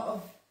a lot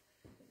of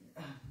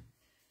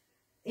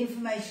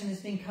information has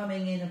been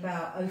coming in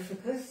about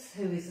Ophiuchus,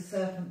 who is the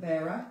serpent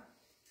bearer,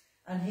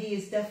 and he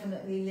is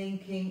definitely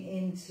linking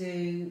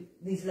into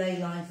these ley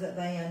lines that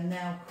they are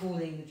now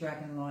calling the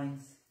Dragon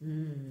lines.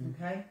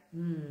 Okay.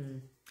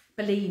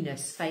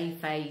 Belinus,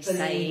 Fay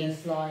saying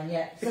line,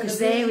 yeah. Because so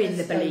they're in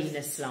the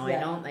Belinus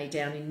line, aren't they?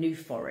 Down in New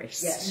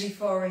Forest. Yeah, New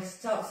Forest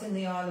starts in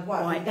the Isle of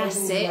Wight. Right, goes that's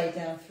all it. the way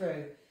down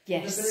through.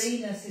 Yes. The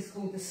Belinus is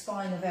called the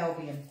Spine of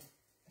Albion.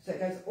 So it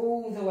goes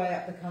all the way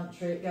up the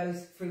country. It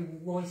goes through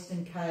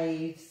Royston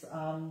Caves.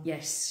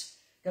 Yes.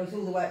 Goes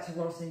all the way up to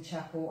Roslin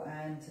Chapel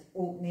and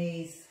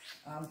Orkneys,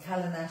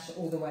 Callanash,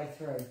 all the way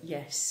through.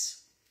 Yes.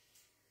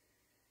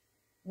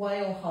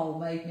 Whale hole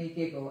made me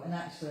giggle, and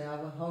actually I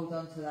will hold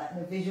on to that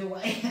in a visual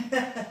way.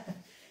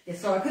 Yeah,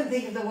 sorry, I couldn't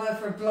think of the word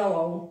for a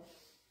blowhole.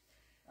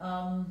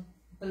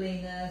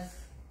 Belinus,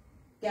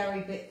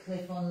 Gary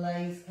Bitcliffe on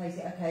Lays,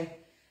 Casey, okay.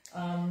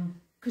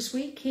 Because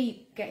we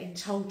keep getting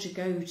told to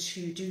go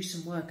to do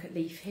some work at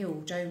Leaf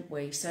Hill, don't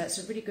we? So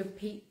it's a really good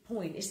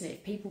point, isn't it?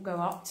 If people go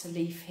up to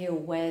Leaf Hill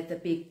where the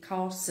big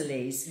castle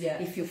is,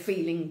 if you're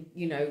feeling,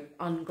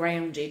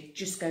 ungrounded,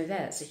 just go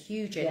there. It's a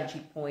huge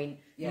energy point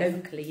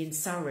locally in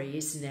Surrey,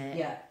 isn't it?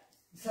 Yeah.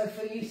 So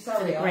for you Surrey,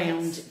 for the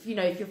ground, if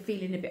you're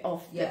feeling a bit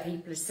off, that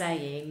people are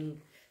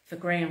saying for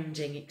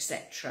grounding,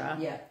 etc.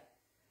 Yeah.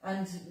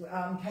 And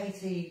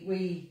Katie,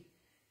 we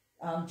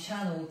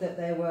channeled that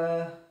there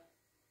were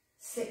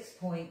 6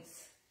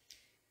 points.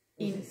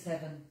 Or was it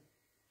 7?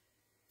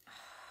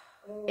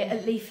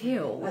 At Leaf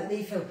Hill. At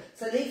Leaf Hill.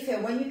 So Leaf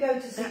Hill, when you go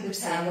to see the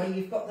tower,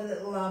 you've got the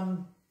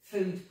little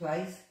food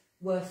place,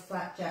 worst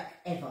flapjack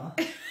ever.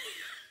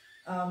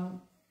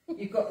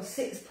 You've got the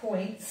 6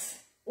 points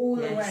all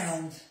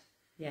around.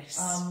 Yes.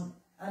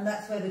 And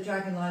that's where the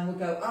Dragon line will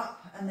go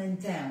up and then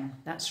down.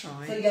 That's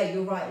right. So yeah,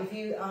 you're right. If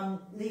you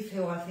Leaf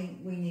Hill, I think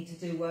we need to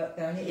do work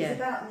there, and it is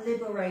about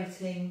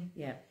liberating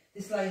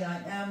this ley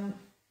line.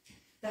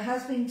 There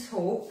has been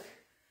talk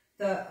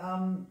that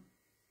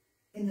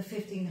in the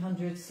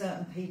 1500s,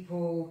 certain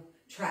people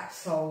trapped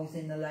souls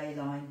in the ley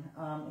line,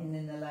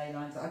 in the ley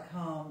lines. I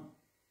can't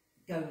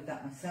go with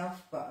that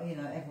myself, but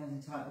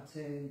everyone's entitled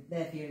to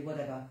their view,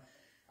 whatever.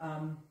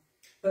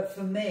 But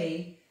for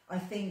me, I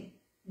think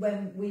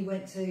when we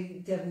went to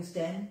Devil's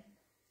Den,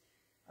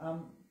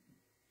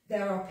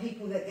 there are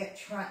people that get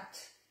trapped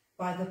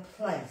by the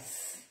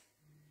place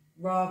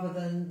rather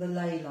than the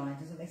ley line.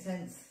 Does that make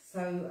sense?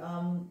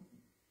 So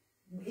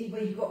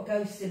when you've got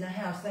ghosts in a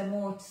house, they're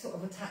more sort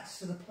of attached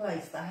to the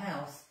place, the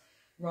house,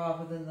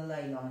 rather than the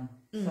ley line.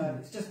 So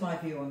it's just my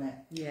view on it.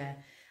 Yeah,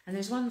 and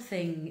there's one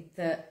thing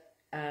that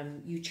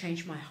you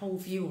changed my whole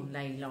view on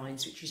ley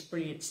lines, which is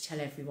brilliant to tell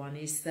everyone,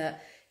 is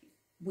that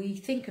we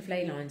think of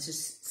ley lines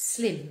as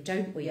slim,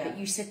 don't we? Yeah. But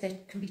you said they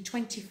can be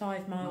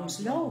 25 miles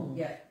long,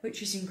 yeah,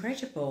 which is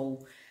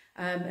incredible.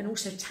 And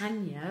also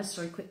Tanya,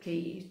 sorry,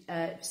 quickly,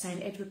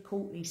 saying Edward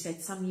Courtney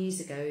said some years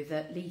ago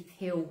that Leith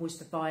Hill was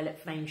the violet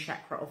flame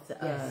chakra of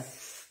the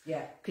earth.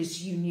 Yeah.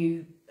 Because you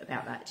knew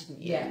about that,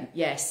 didn't you? Yeah.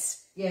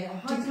 Yes. Yeah.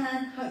 Hi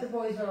Tan, hope the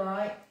boys are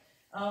alright.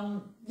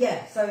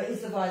 Yeah, so it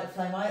is the violet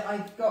flame.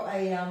 I've got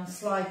a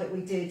slide that we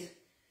did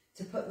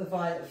to put the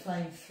violet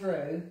flame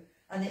through,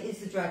 and it is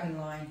the dragon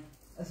line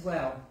as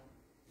well.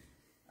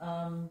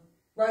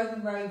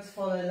 Roman roads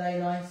follow ley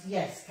lines.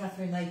 Yes,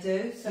 Catherine, they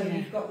do. So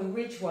you've got the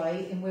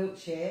Ridgeway in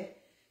Wiltshire,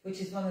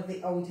 which is one of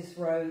the oldest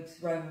roads,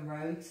 Roman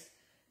roads.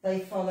 They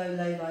follow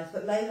ley lines,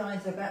 but ley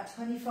lines are about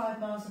 25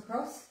 miles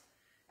across,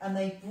 and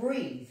they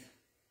breathe.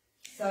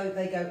 So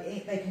they go,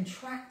 they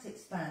contract,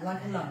 expand,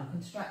 like a lung,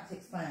 contract,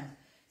 expand.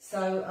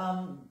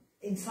 So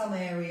in some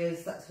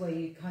areas, that's where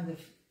you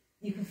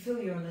you can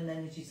feel you're on an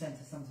energy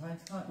centre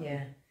sometimes, can't you?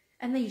 Yeah.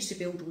 And they used to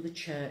build all the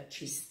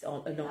churches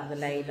along the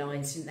ley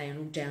lines, didn't they? And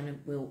all down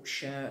in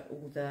Wiltshire,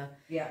 all the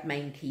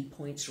main key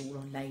points are all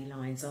on ley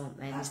lines, aren't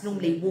they? And there's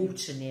normally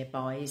water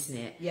nearby, isn't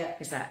it? Yeah.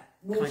 Because that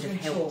water kind of and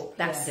helps. chalk,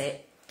 That's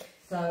it.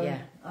 So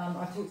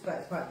I've talked about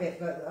it quite a bit,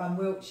 but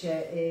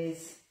Wiltshire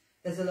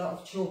there's a lot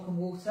of chalk and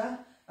water,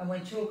 and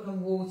when chalk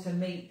and water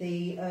meet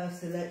the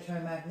Earth's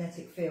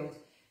electromagnetic field,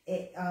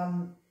 it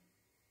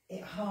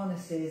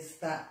harnesses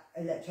that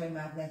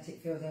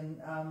electromagnetic field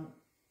and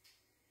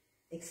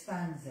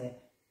expands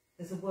it.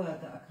 There's a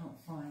word that I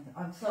can't find.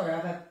 I'm sorry,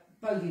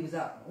 Bodie was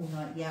up all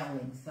night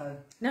yowling, so...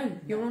 No,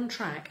 you're on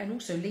track. And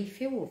also Leith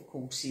Hill, of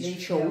course, is Leith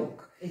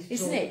chalk, Hill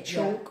isn't it?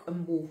 Chalk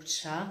and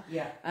water.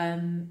 Yeah.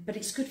 But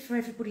it's good for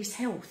everybody's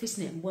health,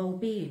 isn't it? And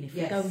well-being. If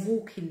we go and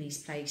walk in these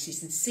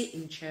places and sit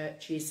in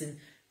churches and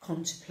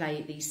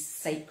contemplate these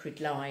sacred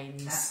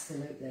lines.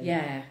 Absolutely.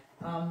 Yeah.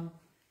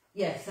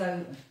 Yeah,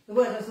 so the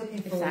word I was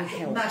looking for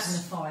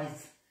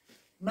is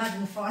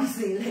magnifies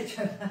the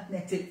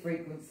electromagnetic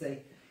frequency.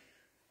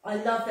 I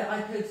love that.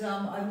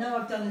 I know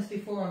I've done this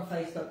before on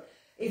Facebook.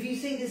 If you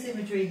see this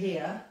imagery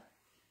here,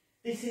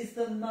 this is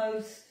the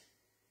most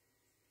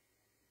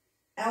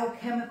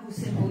alchemical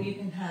symbol you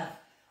can have.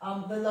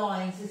 The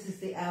lines, this is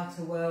the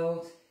outer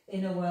world,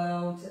 inner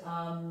world,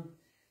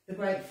 the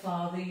Great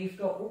Father. You've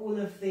got all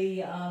of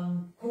the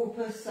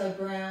corpus, so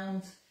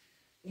ground,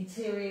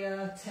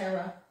 interior,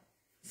 terra,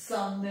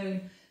 sun,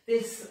 moon.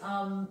 This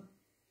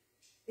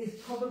is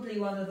probably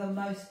one of the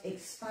most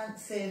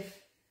expansive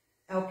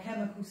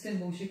alchemical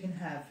symbols you can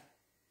have.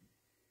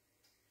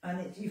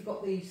 And you've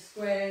got the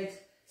squared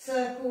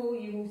circle,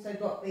 you've also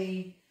got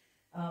the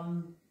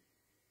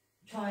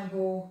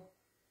triangle,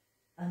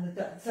 and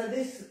so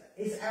this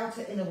is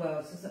outer inner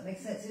worlds. Does that make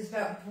sense? It's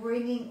about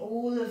bringing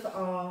all of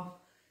our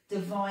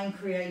divine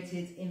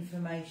created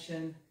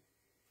information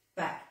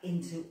back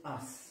into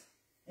us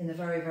in a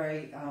very,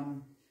 very,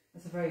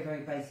 that's a very,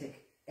 very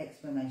basic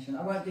explanation.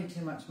 I won't do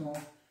too much more.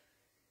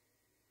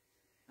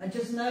 And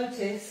just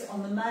notice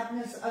on the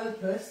Magnus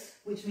Opus,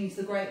 which means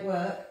the great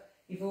work,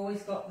 you've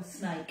always got the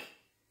snake.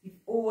 You've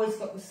always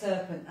got the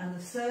serpent, and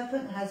the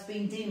serpent has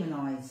been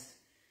demonized.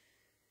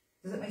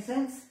 Does that make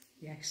sense?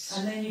 Yes.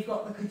 And then you've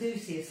got the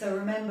caduceus. So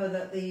remember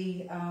that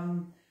the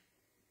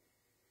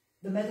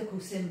medical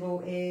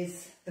symbol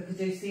is the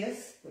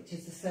caduceus, which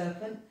is the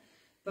serpent.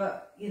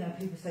 But, you know,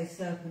 people say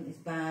serpent is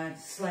bad,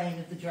 slaying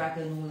of the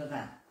dragon, all of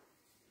that.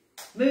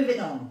 Moving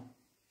on.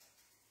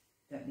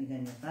 Don't need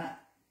any of that.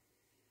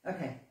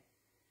 Okay.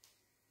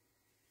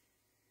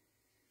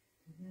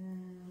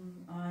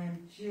 I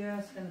am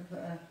just going to put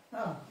a...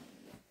 Oh.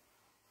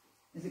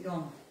 Is it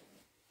gone?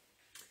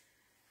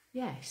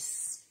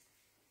 Yes.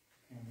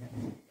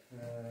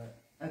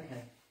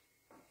 Okay.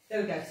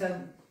 There we go.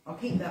 So I'll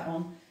keep that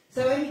on.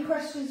 So any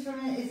questions from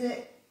it? Is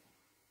it...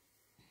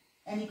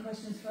 Any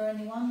questions for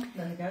anyone?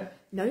 There we go.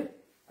 No.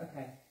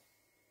 Okay.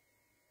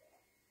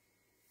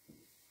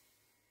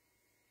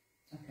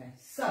 Okay.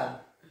 So...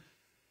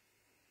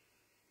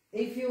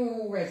 if you're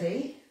all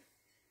ready,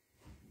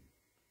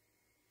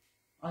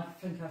 I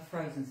think I've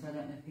frozen, so I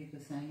don't know if people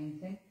are saying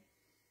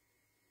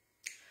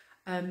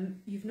anything.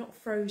 You've not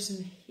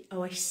frozen.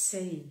 Oh, I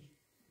see.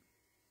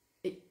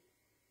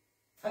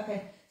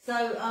 Okay,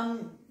 so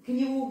can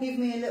you all give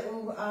me a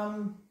little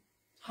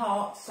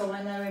heart so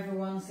I know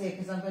everyone's here,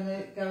 because I'm going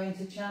to go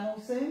into channel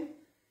soon.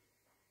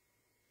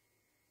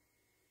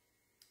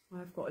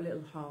 I've got a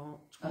little heart.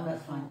 Oh,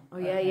 that's fine. Oh,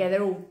 yeah, yeah,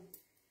 they're all...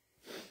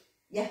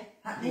 Yeah,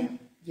 happening?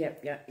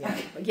 Yep, yeah.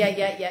 Okay.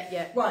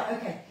 Yeah. Right,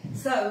 okay.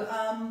 So,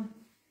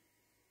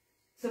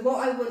 so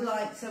what I would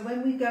like, so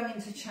when we go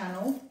into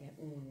channel,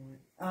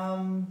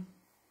 All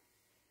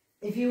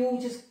If you all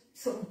just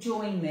sort of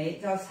join me,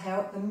 it does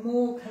help. The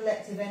more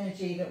collective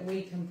energy that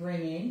we can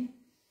bring in.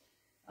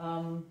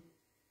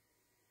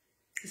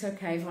 It's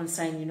okay, everyone's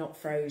saying you're not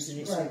frozen,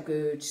 it's all Right.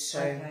 good.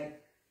 So Okay.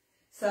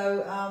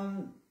 So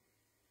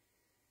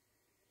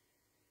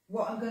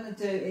what I'm going to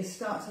do is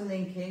start to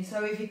link in.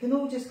 So if you can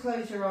all just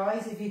close your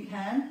eyes if you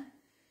can.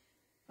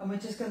 And we're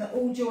just going to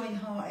all join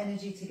heart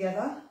energy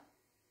together.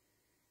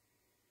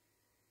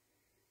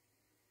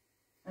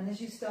 And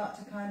as you start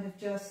to kind of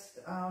just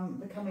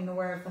becoming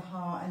aware of the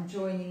heart and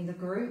joining the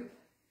group,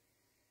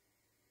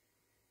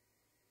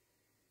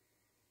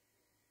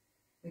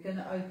 we're going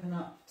to open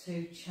up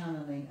to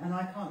channeling. And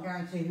I can't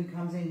guarantee who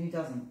comes in, who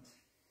doesn't.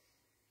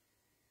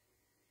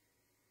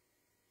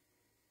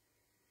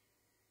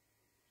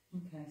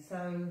 Okay,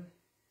 so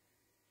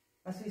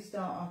as we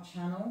start our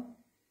channel,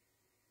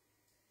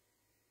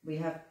 we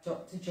have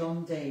Dr.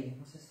 John D.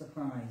 What a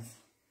surprise.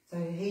 So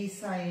he's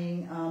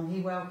saying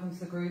he welcomes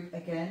the group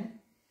again.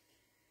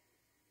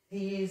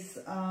 He is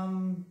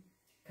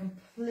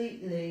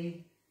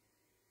completely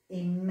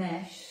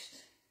enmeshed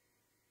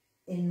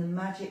in the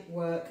magic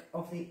work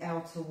of the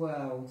outer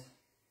world.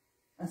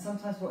 And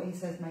sometimes what he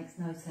says makes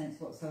no sense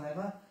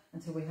whatsoever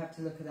until we have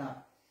to look it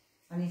up.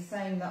 And he's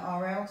saying that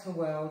our outer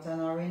world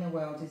and our inner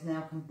world is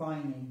now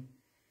combining.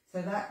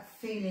 So that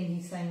feeling,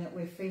 he's saying that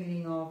we're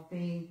feeling of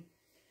being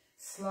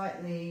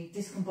slightly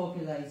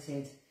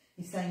discombobulated.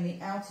 He's saying the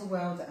outer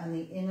world and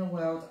the inner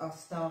world are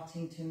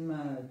starting to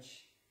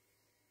merge.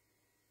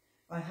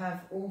 I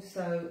have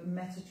also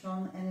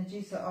Metatron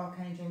energy, so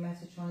Archangel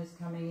Metatron is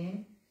coming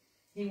in.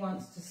 He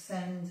wants to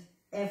send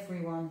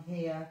everyone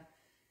here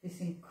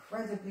this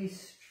incredibly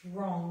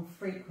strong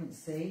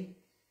frequency,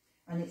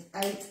 and it's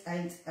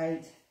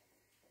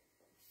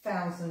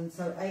 888,000,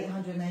 so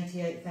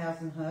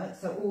 888,000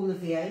 hertz, so all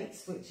of the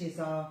eights, which is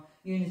our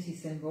unity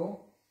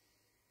symbol.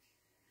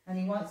 And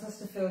he wants us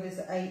to feel this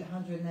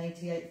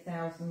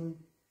 888,000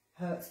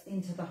 hertz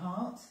into the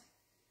heart.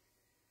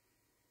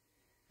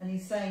 And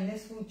he's saying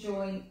this will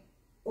join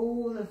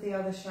all of the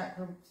other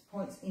chakra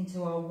points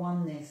into our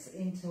oneness,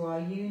 into our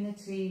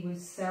unity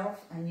with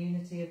self and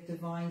unity of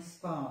divine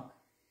spark.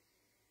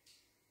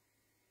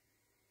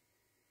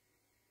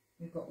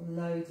 We've got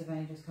loads of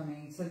angels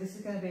coming in. So this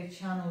is going to be a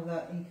channel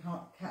that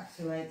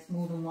encapsulates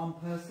more than one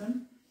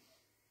person.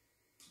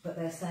 But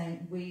they're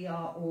saying we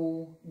are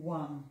all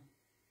one.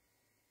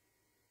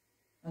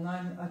 And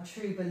I'm a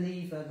true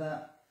believer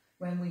that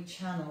when we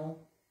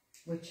channel,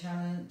 we're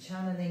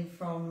channeling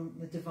from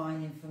the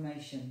divine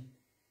information.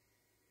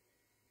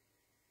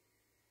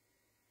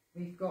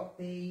 We've got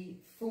the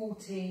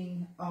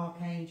 14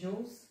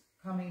 archangels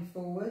coming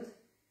forward,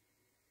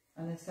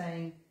 and they're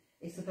saying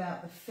it's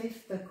about the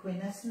fifth, the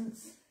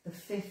quintessence, the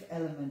fifth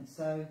element.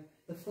 So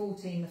the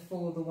 14, the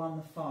 4, the 1,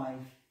 the 5.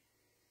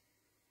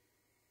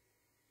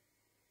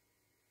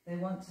 They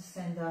want to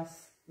send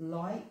us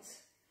light,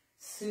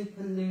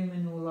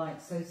 superluminal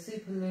light. So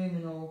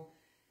superluminal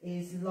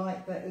is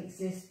light that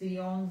exists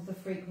beyond the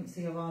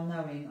frequency of our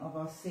knowing, of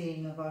our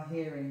seeing, of our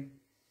hearing.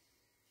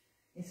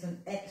 It's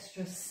an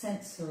extra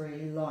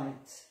sensory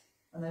light,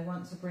 and they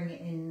want to bring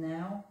it in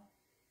now.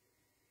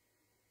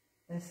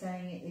 They're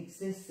saying it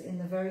exists in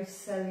the very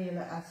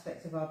cellular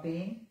aspect of our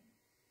being,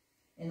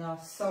 in our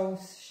soul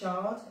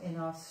shard, in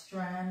our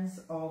strands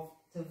of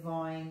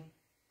divine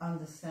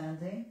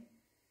understanding.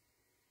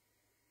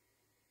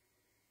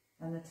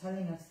 And they're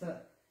telling us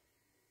that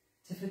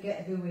to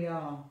forget who we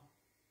are,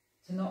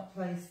 to not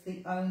place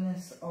the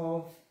onus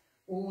of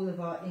all of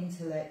our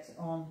intellect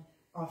on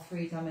our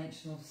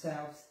three-dimensional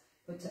selves,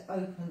 but to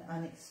open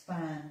and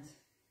expand,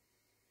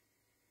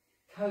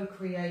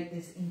 co-create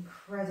this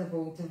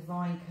incredible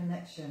divine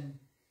connection,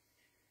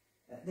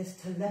 this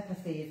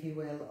telepathy, if you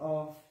will,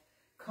 of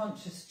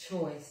conscious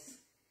choice.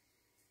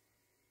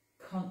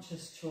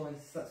 Conscious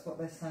choice, that's what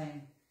they're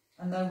saying.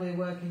 And though we're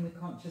working with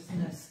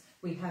consciousness,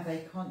 we have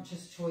a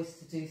conscious choice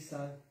to do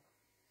so.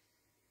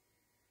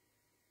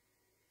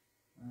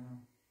 Wow.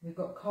 We've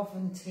got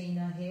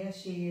Coventina here.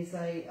 She is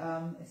a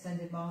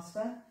Ascended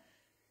Master,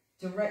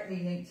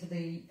 directly linked to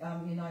the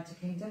United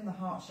Kingdom, the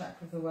heart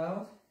chakra of the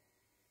world.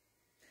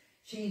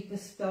 She's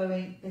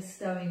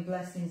bestowing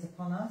blessings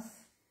upon us.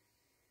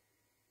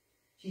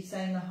 She's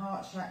saying the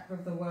heart chakra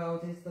of the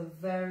world is the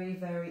very,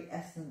 very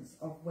essence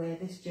of where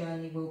this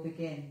journey will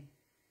begin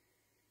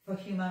for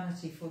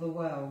humanity, for the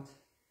world.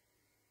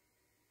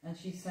 And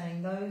she's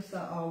saying those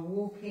that are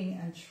walking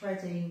and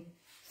treading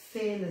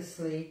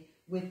fearlessly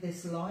with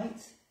this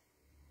light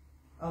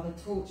are the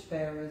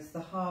torchbearers, the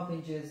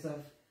harbingers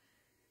of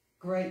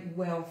great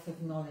wealth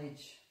of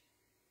knowledge.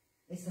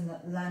 It's an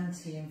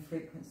Atlantean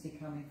frequency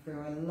coming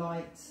through, a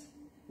light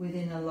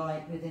within a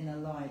light within a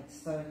light.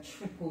 So a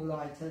triple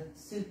light, a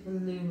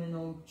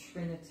superluminal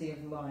trinity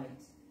of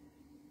light.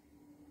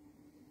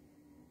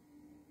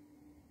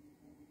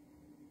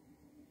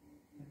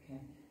 Okay,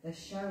 they're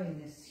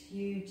showing this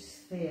huge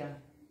sphere,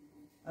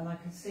 and I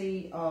can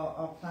see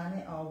our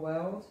planet, our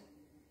world,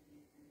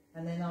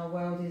 and then our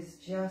world is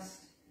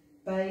just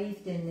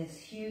bathed in this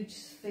huge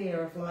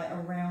sphere of light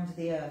around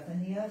the earth,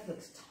 and the earth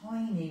looks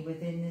tiny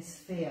within this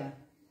sphere.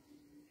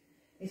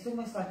 It's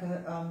almost like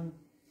a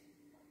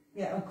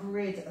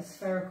grid, a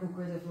spherical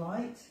grid of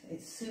light.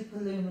 It's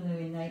superluminal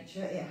in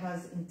nature. It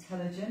has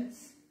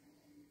intelligence.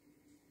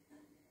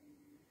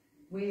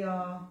 We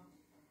are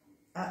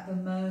at the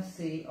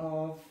mercy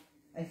of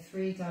a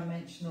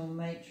three-dimensional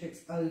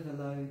matrix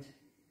overload.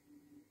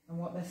 And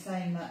what they're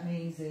saying that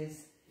means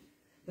is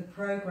the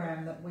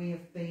program that we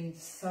have been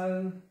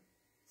so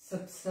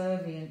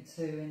subservient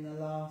to in the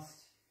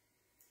last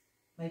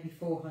maybe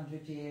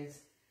 400 years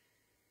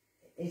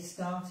is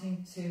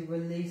starting to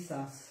release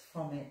us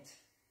from it.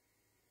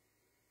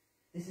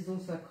 This is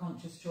also a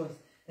conscious choice.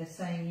 They're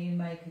saying you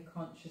make a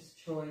conscious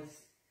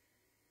choice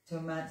to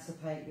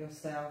emancipate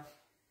yourself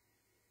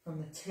from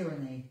the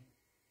tyranny.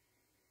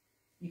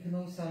 You can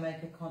also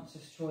make a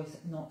conscious choice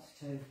not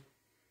to.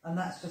 And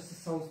that's just the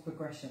soul's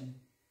progression.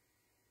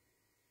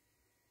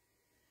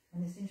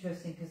 And it's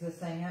interesting because they're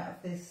saying out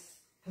of this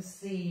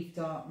perceived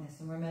darkness,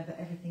 and remember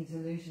everything's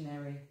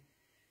illusionary,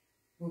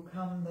 will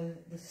come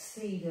the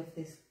seed of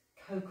this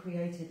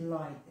co-created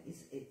light.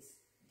 It's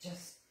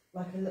just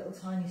like a little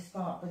tiny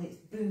spark, but it's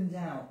boomed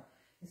out.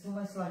 It's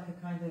almost like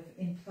a kind of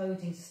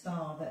imploding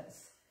star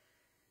that's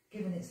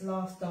given its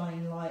last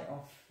dying light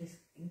off. This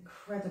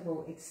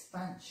incredible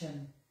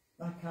expansion,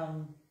 like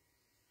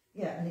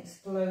an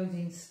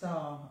exploding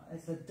star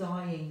as a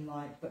dying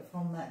light, but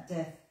from that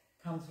death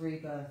comes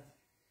rebirth.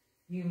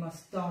 You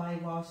must die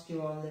whilst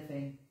you are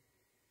living.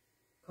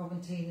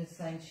 Coventine is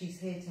saying she's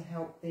here to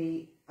help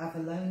the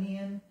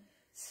Avalonian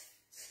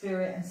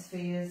spirit and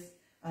spheres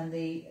and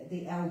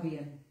the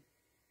Albion.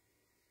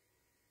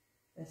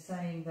 They're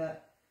saying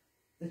that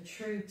the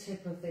true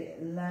tip of the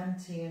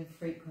Atlantean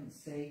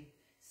frequency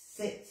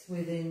sits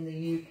within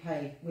the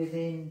UK,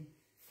 within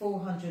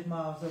 400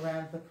 miles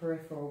around the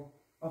peripheral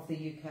of the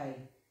UK.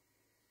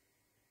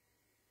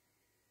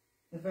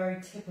 The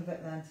very tip of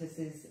Atlantis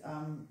is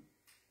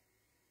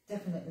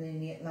definitely in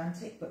the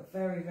Atlantic, but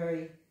very,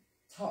 very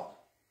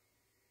top,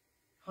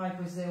 High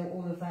Brazil,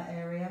 all of that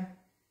area.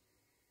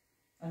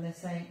 And they're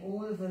saying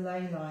all of the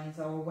ley lines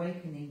are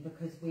awakening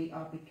because we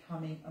are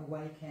becoming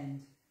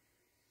awakened.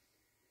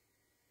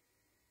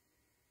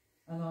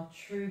 And our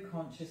true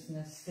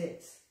consciousness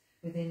sits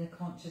within the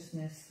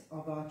consciousness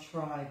of our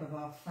tribe, of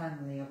our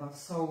family, of our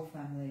soul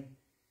family.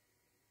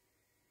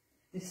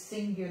 This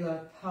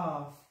singular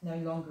path no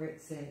longer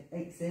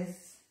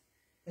exists.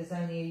 There's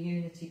only a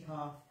unity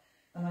path.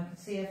 And I can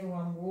see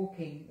everyone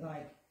walking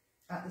like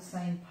at the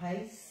same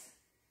pace.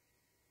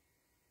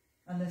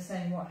 And they're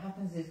saying what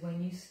happens is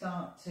when you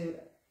start to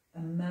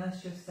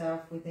immerse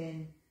yourself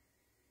within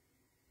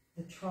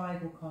the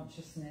tribal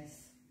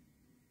consciousness,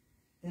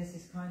 there's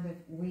this kind of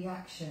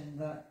reaction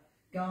that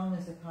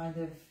garners a kind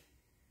of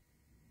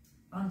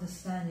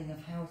understanding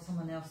of how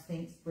someone else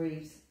thinks,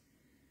 breathes,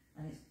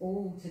 and it's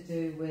all to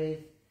do with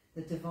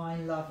the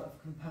divine love of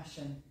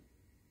compassion.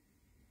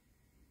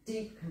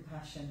 Deep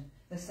compassion.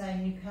 They're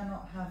saying you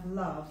cannot have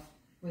love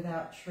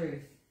without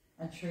truth,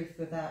 and truth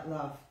without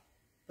love.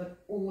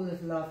 But all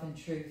of love and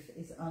truth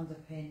is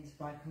underpinned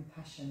by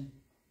compassion.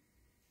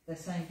 They're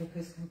saying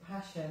because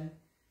compassion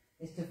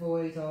is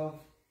devoid of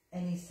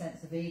any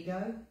sense of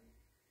ego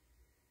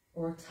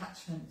or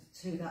attachment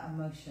to that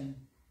emotion.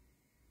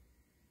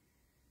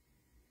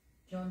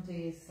 John D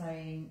is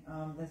saying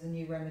there's a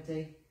new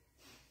remedy.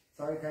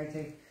 Sorry,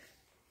 Katie.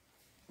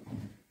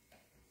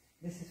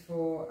 This is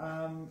for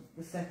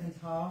the second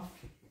half.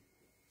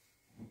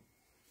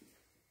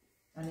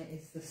 And it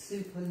is the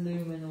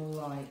superluminal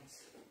light.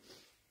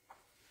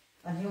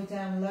 And he'll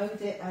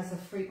download it as a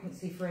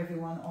frequency for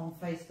everyone on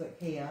Facebook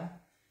here.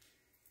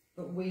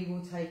 But we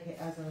will take it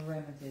as a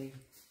remedy.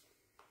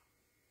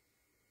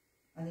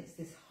 And it's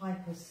this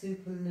hyper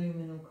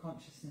superluminal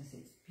consciousness.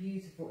 It's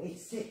beautiful. It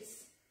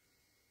sits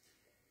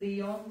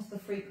beyond the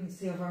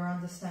frequency of our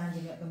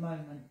understanding at the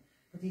moment.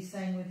 But he's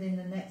saying within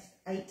the next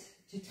 8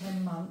 to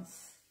 10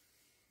 months,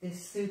 this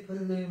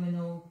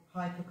superluminal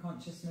hyper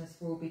consciousness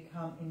will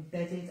become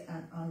embedded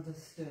and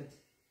understood.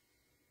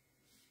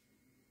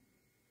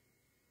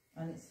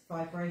 And it's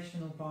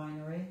vibrational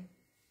binary.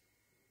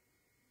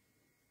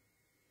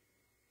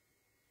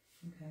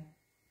 Okay.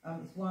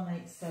 It's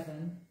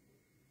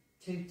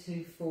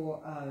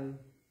 1872240.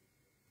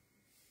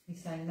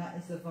 He's saying that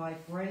is the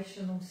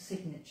vibrational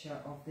signature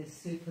of this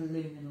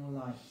superluminal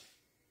light.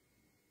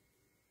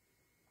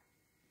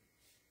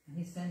 And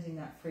he's sending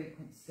that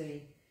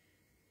frequency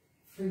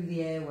through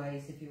the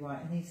airways, if you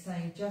like. And he's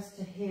saying just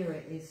to hear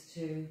it is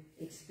to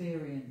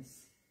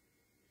experience.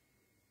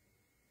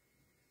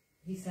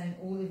 He's saying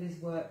all of his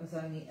work was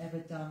only ever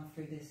done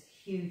through this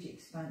huge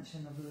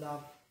expansion of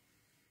love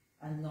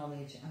and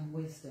knowledge and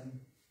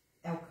wisdom,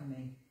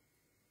 alchemy.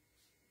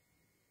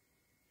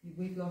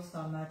 We've lost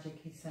our magic,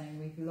 he's saying.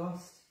 We've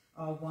lost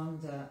our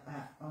wonder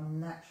at our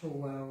natural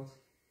world,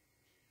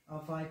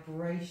 our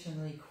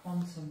vibrationally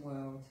quantum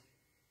world.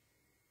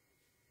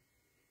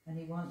 And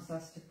he wants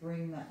us to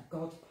bring that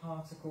God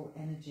particle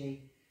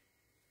energy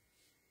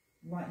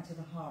right into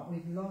the heart.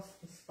 We've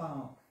lost the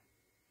spark.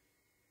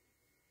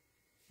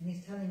 And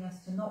he's telling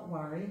us to not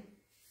worry.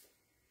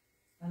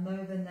 And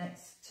though the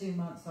next 2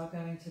 months are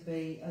going to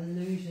be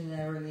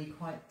illusionarily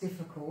quite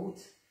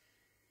difficult,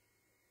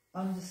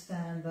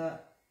 understand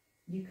that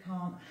you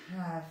can't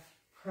have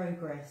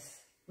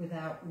progress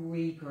without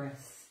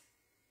regress.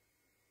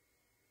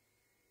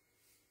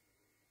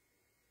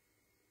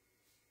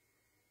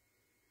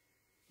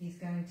 He's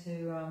going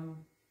to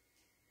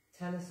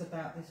tell us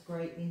about this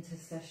great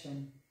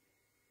intercession,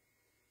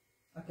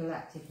 a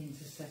galactic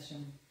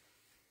intercession.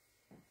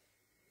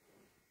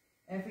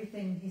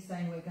 Everything he's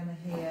saying we're going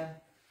to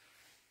hear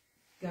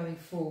going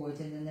forward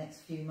in the next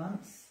few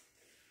months,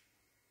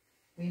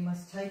 we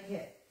must take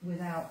it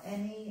without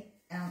any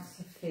ounce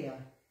of fear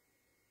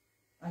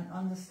and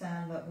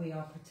understand that we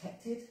are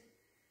protected.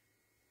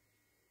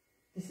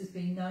 This has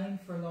been known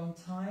for a long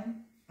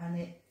time, and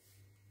it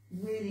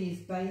really is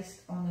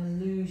based on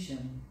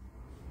illusion.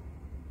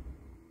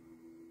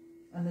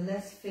 And the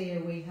less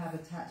fear we have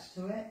attached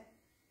to it,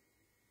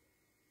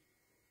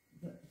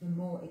 the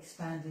more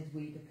expanded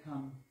we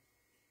become.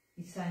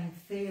 He's saying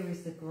fear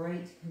is the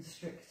great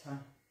constrictor.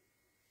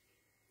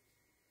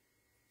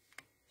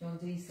 John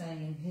Dee's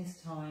saying in his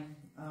time,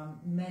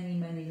 many,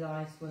 many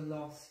lives were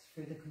lost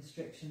through the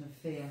constriction of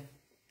fear.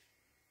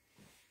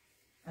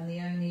 And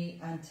the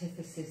only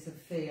antithesis of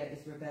fear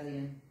is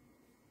rebellion.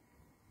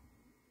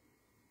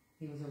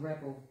 He was a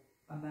rebel,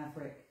 a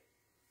maverick.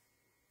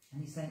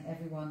 And he's saying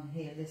everyone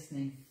here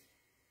listening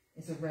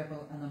is a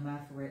rebel and a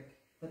maverick.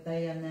 But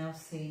they are now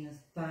seen as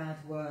bad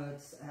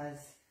words,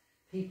 as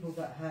people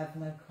that have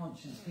no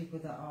conscience, people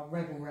that are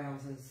rebel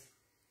rousers.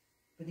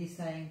 But he's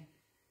saying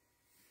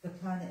the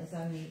planet has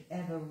only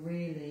ever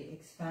really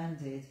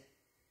expanded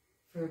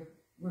for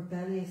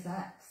rebellious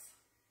acts.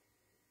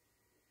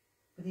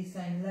 But he's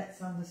saying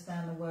let's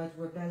understand the word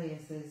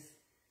rebellious as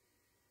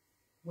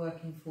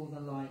working for the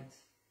light.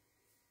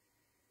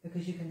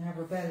 Because you can have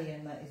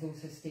rebellion that is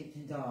also steeped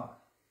in dark,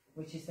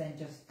 which is then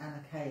just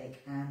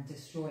anarchic and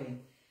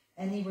destroying.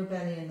 Any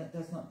rebellion that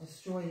does not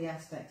destroy the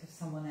aspect of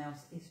someone else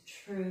is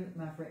true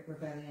maverick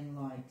rebellion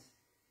light.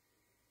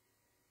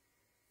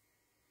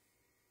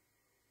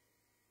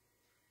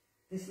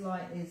 This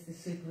light is the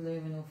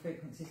superluminal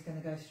frequency, is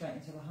going to go straight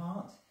into the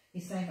heart.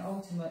 He's saying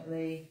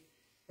ultimately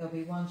there'll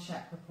be one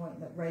chakra point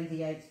that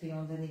radiates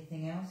beyond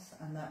anything else,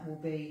 and that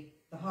will be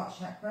the heart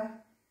chakra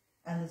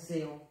and the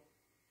zeal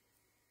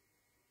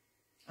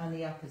and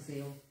the upper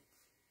zeal.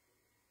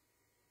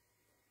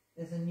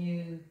 There's a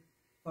new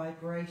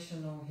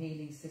vibrational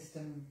healing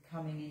system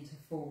coming into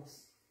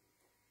force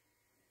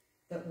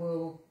that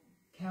will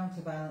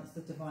counterbalance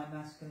the divine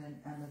masculine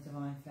and the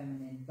divine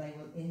feminine. They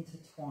will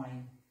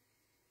intertwine.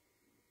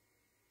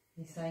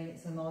 He's saying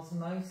it's an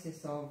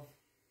osmosis of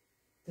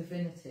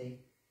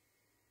divinity,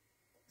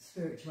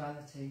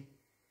 spirituality,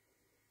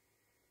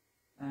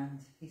 and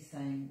he's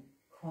saying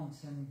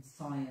quantum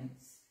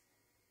science,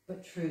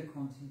 but true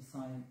quantum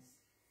science.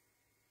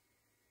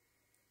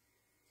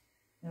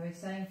 Now he's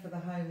saying for the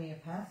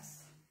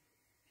homeopaths,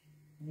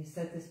 and he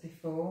said this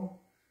before,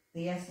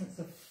 the essence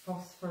of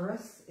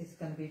phosphorus is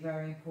going to be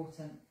very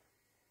important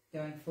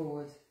going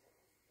forward.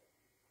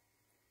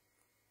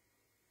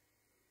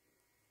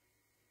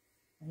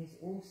 And he's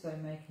also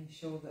making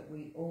sure that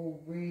we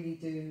all really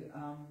do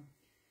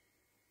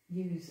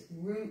use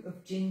root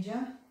of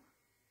ginger.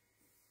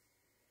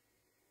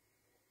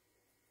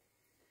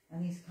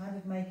 And he's kind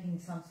of making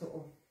some sort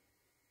of,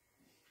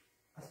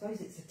 I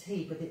suppose it's a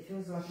tea, but it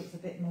feels like it's a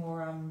bit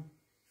more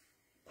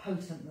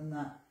potent than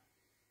that.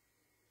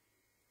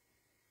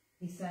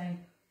 He's saying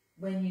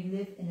when you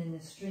live in an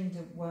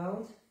astringent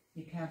world,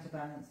 you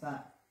counterbalance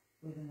that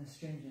with an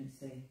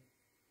astringency.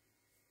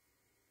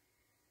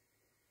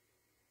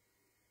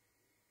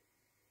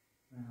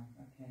 Wow,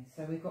 okay,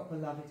 so we've got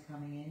beloved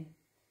coming in.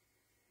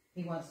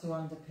 He wants to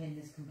underpin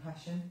this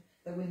compassion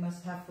that we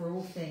must have for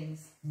all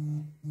things.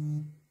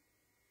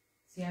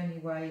 It's the only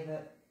way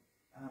that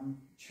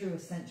true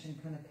ascension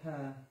can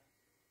occur,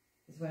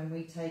 is when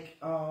we take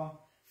our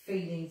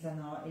feelings and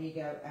our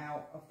ego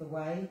out of the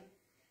way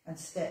and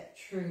step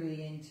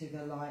truly into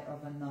the light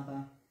of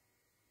another.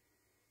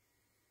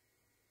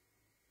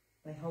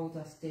 They hold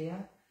us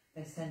dear,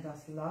 they send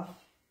us love,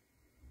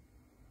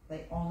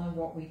 they honour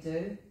what we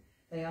do,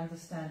 they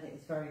understand it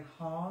is very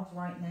hard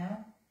right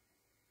now,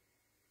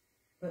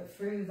 but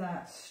through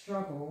that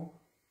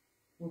struggle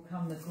will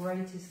come the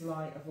greatest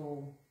light of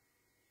all,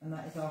 and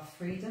that is our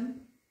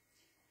freedom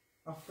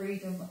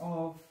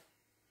of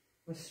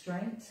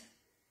restraint,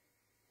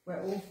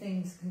 where all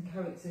things can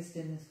coexist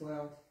in this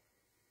world.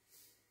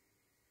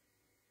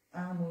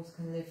 Animals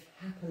can live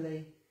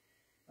happily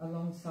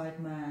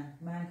alongside man.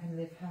 Man can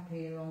live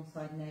happily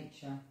alongside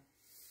nature.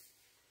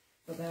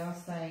 But they are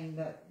saying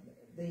that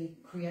the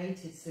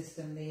created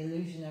system, the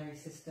illusionary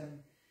system,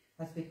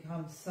 has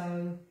become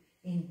so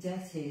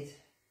indebted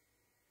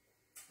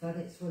that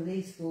its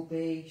release will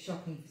be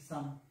shocking for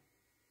some,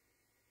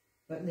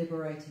 but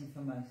liberating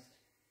for most.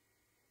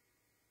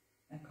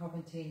 And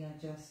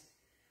Coventina just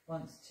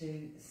wants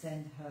to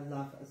send her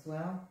love as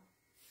well.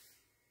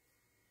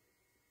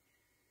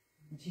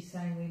 And she's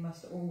saying we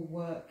must all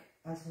work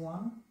as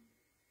one.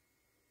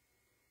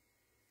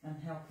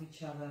 and help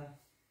each other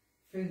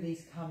through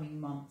these coming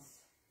months,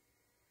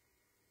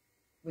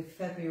 with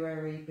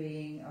February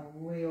being a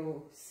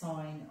real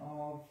sign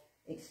of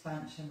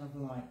expansion of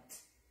light.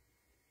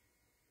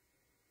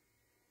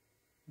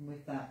 And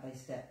with that, they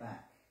step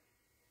back.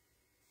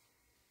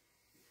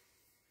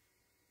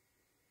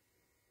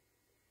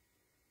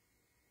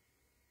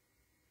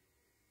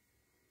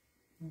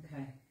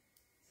 Okay,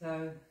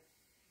 so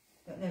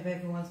don't know if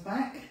everyone's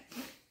back.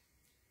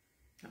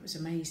 That was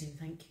amazing,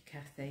 thank you,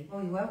 Kathy.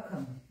 Oh, you're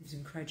welcome. It was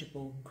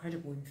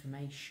incredible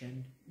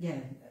information. Yeah,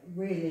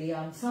 really.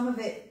 Some of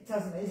it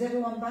doesn't. Is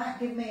everyone back?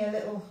 Give me a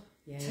little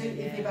toot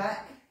if you're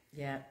back.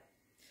 Yeah.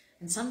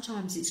 And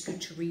sometimes it's good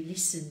to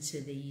re-listen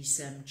to these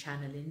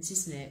channelings,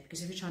 isn't it?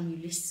 Because every time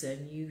you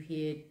listen, you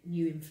hear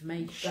new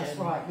information. That's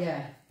right.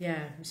 Yeah.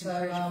 Yeah. So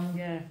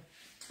yeah.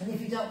 And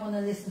if you don't want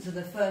to listen to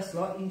the first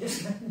lot, you can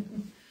just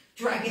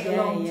drag it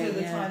along to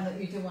the time that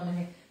you do want to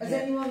hear. Has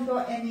anyone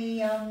got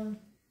any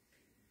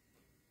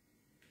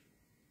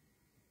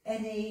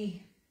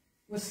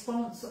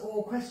response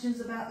or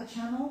questions about the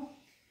channel?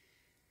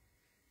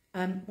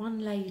 One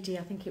lady,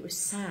 I think it was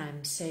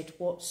Sam, said,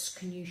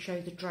 can you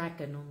show the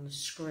dragon on the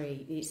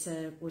screen?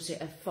 Was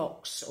it a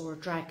fox or a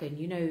dragon?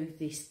 You know,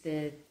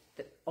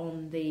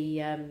 on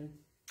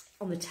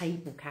the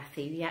table,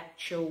 Kathy, the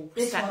actual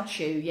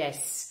statue,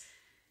 yes.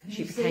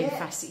 She became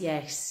fascinated,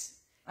 yes.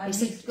 And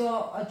he's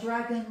got a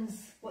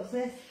dragon's, what's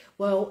this?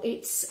 Well,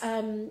 it's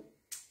a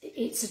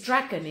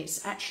dragon.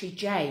 It's actually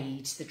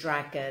Jade, the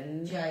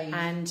dragon. Jade.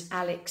 And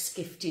Alex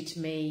gifted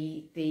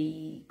me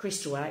the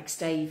crystal, Alex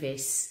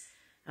Davis.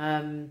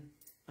 I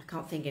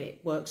can't think of it.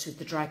 It works with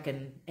the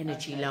dragon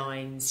energy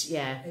lines.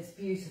 Yeah. It's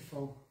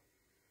beautiful.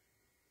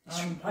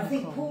 I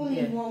think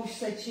Pauline Walsh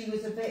said she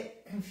was a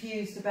bit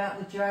confused about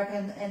the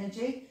dragon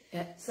energy.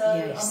 So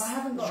I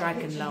haven't got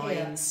dragon a picture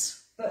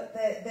lines. Here, but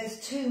there's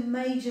two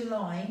major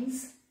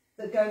lines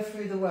that go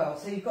through the world.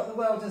 So you've got the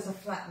world as a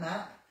flat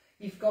map.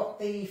 You've got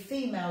the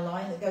female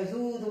line that goes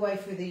all the way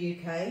through the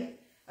UK,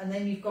 and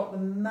then you've got the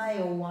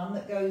male one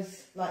that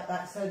goes like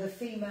that. So the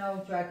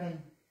female dragon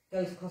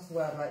goes across the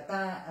world like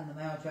that, and the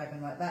male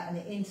dragon like that, and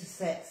it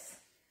intersects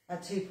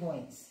at 2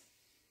 points.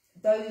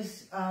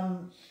 Those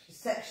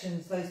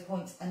sections, those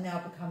points are now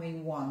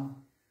becoming one.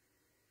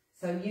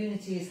 So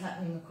unity is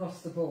happening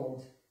across the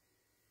board.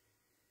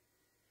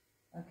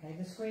 Okay,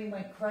 the screen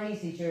went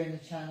crazy during the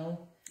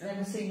channel.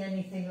 Never seen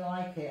anything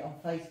like it on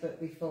Facebook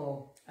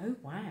before. Oh,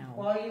 wow.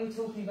 While you were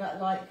talking about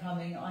light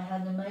coming, I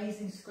had an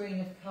amazing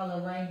screen of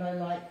colour, rainbow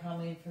light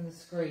coming from the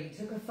screen.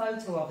 Took a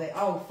photo of it.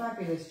 Oh,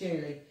 fabulous,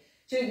 Julie.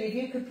 Julie, if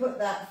you could put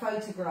that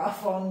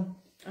photograph on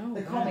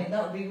the comment,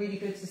 that would be really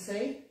good to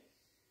see.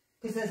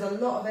 Because there's a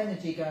lot of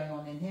energy going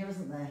on in here,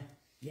 isn't there?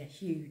 Yeah,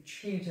 huge.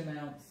 Huge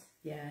amounts.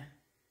 Yeah.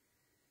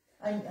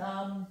 And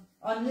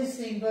I'm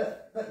listening,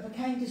 but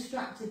became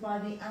distracted by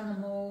the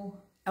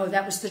animal. Oh,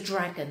 that was the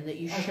dragon that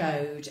you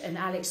showed. And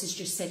Alex has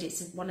just said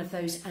it's one of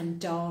those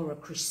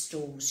Andara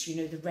crystals, you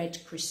know, the red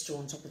crystal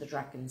on top of the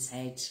dragon's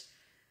head.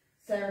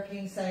 Sarah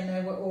King saying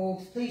they were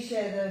orbs. Please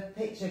share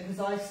the picture because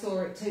I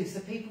saw it too. So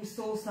people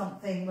saw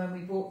something when we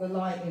brought the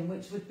light in,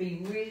 which would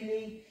be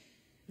really,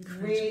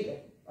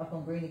 I've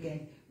gone green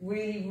again,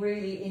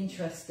 really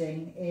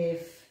interesting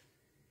if,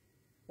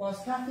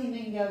 whilst Kathy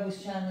Mingo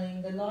was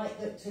channeling, the light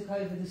that took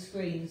over the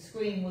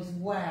screen was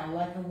wow,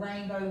 like a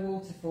rainbow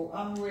waterfall,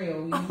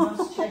 unreal. You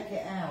must check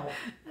it out.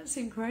 That's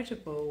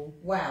incredible.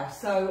 Wow.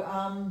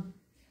 So,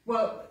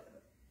 well,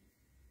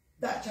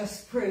 that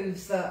just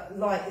proves that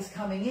light is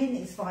coming in,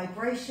 it's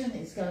vibration,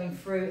 it's going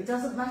through. It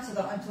doesn't matter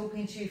that I'm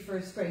talking to you through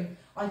a screen.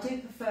 I do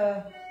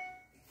prefer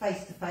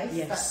face to face.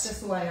 Yes. That's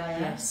just the way I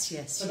am.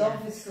 Yes. But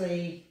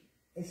obviously,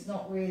 it's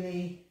not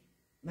really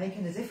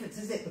making a difference,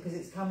 is it? Because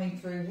it's coming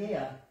through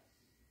here.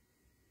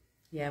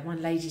 Yeah,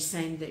 one lady's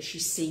saying that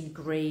she's seen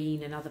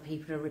green and other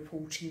people are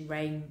reporting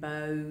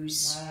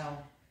rainbows.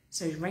 Wow.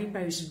 So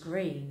rainbows and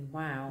green,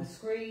 wow. The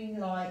screen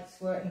lights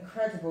were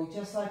incredible,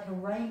 just like a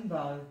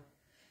rainbow.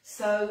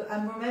 So,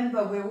 and remember,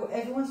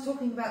 everyone's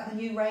talking about the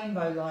new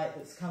rainbow light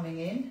that's coming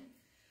in.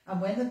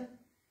 And when the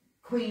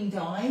Queen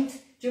died,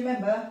 do you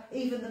remember,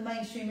 even the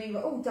mainstream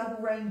media,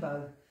 double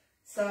rainbow.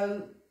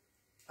 So,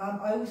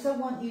 I also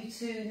want you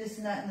to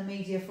listen out in the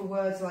media for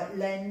words like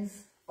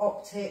lens,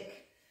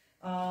 optic,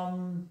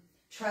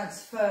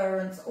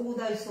 transference, all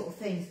those sort of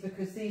things,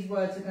 because these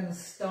words are going to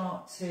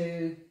start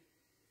to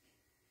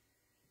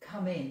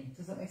come in.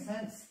 Does that make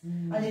sense?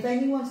 And if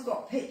anyone's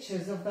got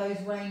pictures of those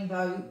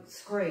rainbow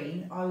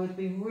screen, I would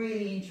be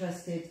really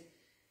interested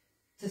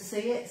to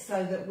see it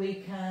so that we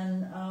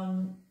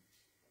can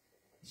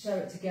show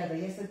it together.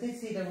 Yes, I did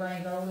see the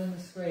rainbow all in the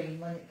screen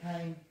when it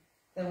came.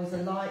 There was a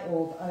light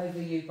orb over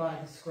you by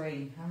the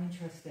screen. How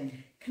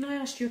interesting. Can I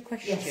ask you a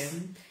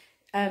question?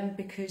 Yes.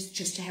 Because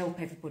just to help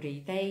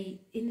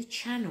everybody, in the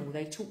channel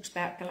they talked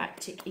about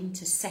galactic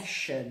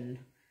intercession.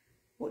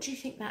 What do you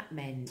think that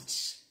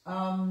meant?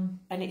 And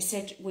it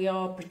said we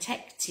are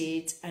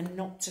protected and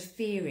not to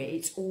fear it.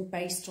 It's all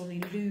based on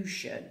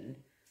illusion.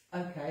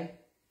 Okay.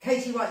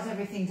 Katie writes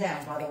everything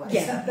down, by the way.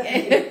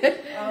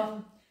 Yeah.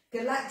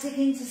 Galactic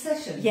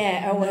intercession.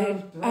 Yeah,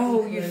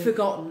 No, you've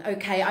forgotten.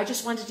 Okay, I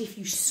just wondered if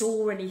you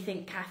saw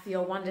anything, Kathy. I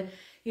wondered,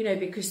 you know,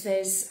 because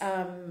there's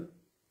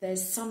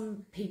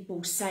some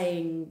people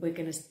saying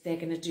they're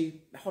gonna do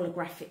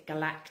holographic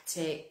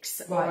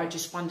galactics, Right. or I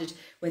just wondered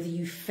whether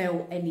you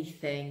felt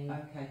anything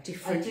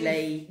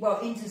differently. Well,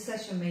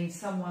 intercession means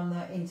someone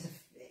that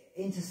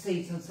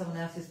intercedes on someone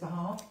else's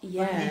behalf.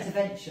 Yeah. Like an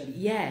intervention.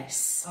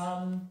 Yes.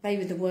 They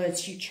were the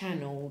words you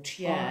channeled.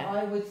 Yeah.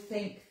 I would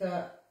think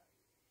that.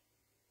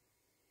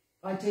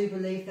 I do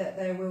believe that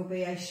there will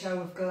be a show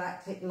of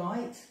galactic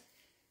light.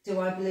 Do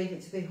I believe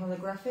it to be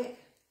holographic?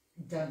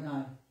 Don't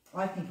know.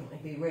 I think it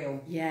will be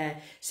real. Yeah.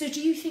 So do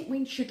you think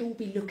we should all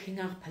be looking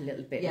up a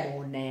little bit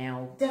more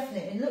now?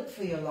 Definitely. And look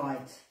for your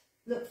light.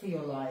 Look for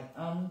your light.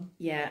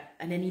 Yeah.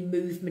 And any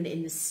movement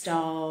in the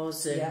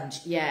stars and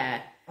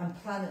yeah. And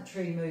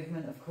planetary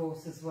movement, of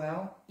course, as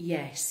well.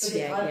 Yes.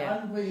 But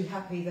I'm really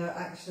happy that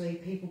actually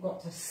people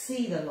got to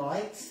see the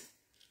light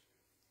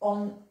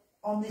on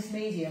this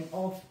medium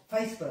of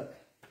Facebook,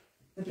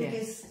 the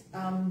biggest,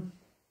 darkness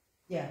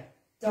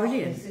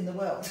in the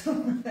world.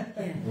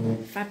 Yeah,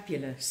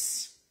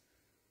 fabulous.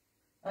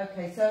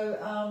 Okay,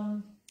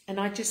 so and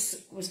I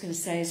just was going to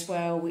say as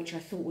well, which I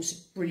thought was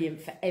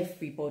brilliant for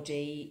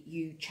everybody.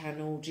 You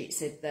channeled. It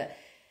said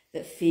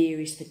that fear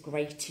is the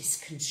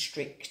greatest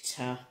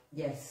constrictor.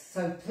 Yes.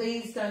 So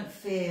please don't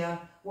fear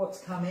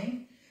what's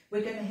coming.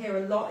 We're going to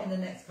hear a lot in the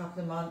next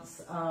couple of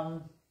months.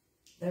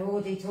 They're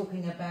already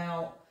talking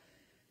about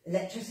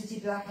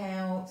electricity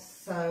blackouts,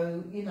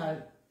 so you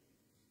know,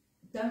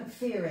 don't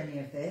fear any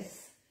of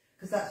this,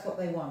 because that's what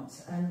they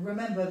want. And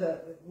remember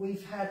that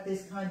we've had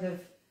this kind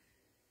of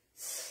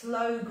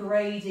slow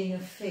grading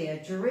of fear,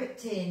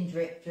 dripped in,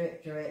 drip,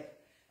 drip, drip.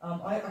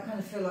 I kind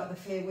of feel like the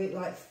fear,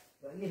 like,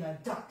 you know,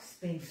 ducks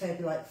being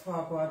fed like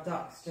foie gras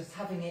ducks, just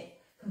having it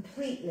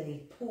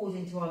completely poured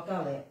into our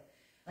gullet,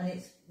 and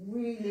it's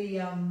really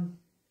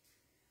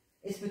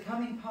it's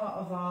becoming part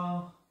of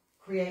our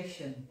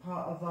creation,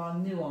 part of our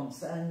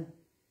nuance. And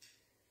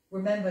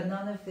remember,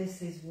 none of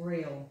this is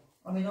real.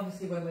 I mean,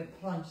 obviously when we're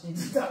plunged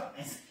into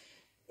darkness,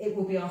 it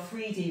will be our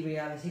 3D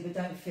reality, but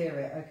don't fear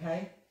it,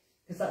 okay?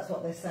 Because that's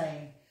what they're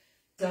saying.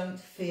 Don't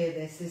fear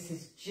this. This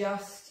is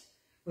just,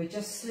 we're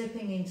just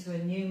slipping into a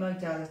new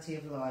modality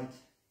of light.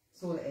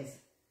 That's all it is.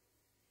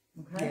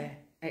 Okay?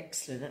 Yeah,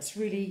 excellent. That's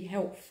really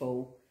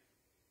helpful.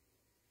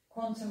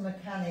 Quantum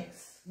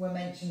mechanics were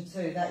mentioned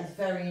too. That is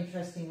very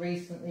interesting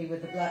recently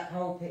with the black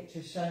hole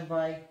pictures shown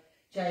by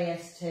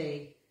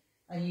JST,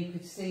 and you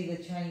could see the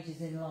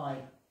changes in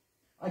light.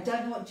 I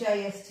don't know what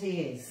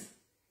JST is.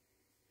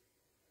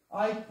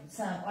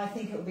 Sam, I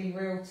think it will be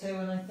real too,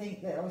 and I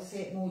think that I'll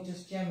see it more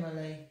just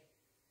generally.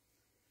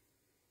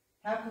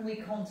 How can we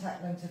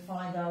contact them to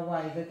find our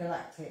way, the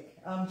galactic?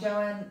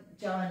 Joanne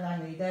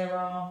Langley, there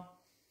are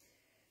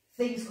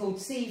things called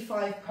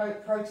C5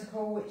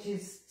 protocol, which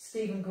is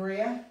Stephen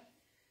Greer.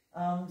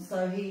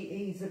 So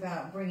he's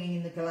about bringing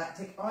in the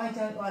galactic. I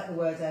don't like the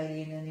word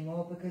alien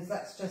anymore, because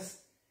that's just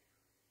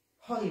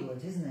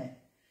Hollywood, isn't it?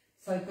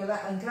 So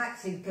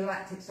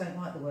galactics don't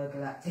like the word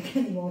galactic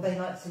anymore. They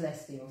like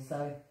celestial.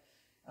 So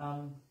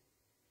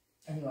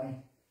anyway,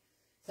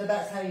 so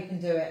that's how you can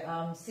do it.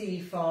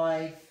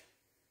 CE5.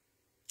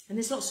 And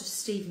there's lots of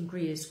Stephen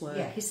Greer's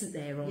work, isn't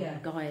there, on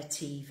Gaia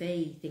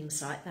TV,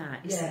 things like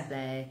that, isn't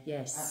there?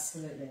 Yes.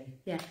 Absolutely.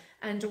 Yeah.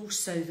 And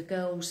also the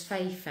girls,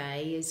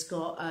 Feifei, has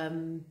got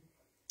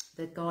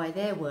the guy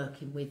they're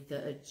working with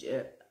the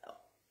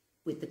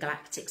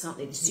galactics, aren't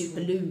they? The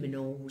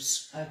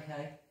superluminals.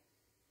 Okay.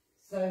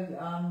 So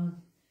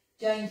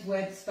James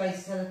Webb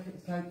Space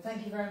Telescope.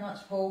 Thank you very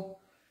much, Paul.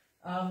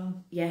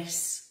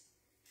 Yes.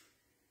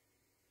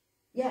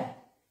 Yeah.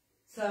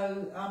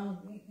 So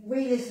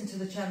re-listen to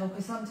the channel,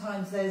 because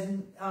sometimes there's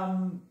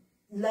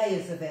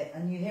layers of it,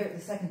 and you hear it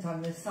the second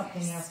time, there's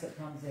something else that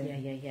comes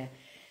in. Yeah.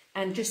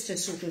 And just a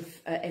sort of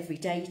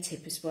everyday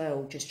tip as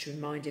well, just to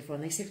remind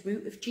everyone, they said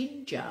root of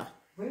ginger.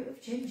 Root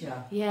of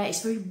ginger? Yeah,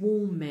 it's very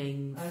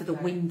warming for the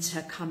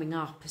winter coming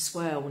up as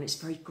well, and it's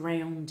very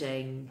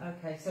grounding.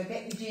 Okay, so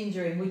get your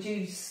ginger in. Would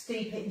you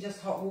steep it in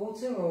just hot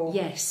water, or?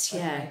 Yes,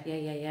 yeah.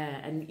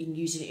 And in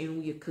using it in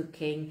all your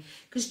cooking.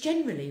 Because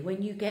generally,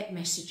 when you get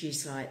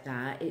messages like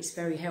that, it's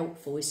very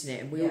helpful, isn't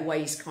it? And we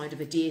always kind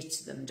of adhere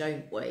to them,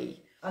 don't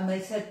we? And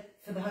they said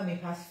for the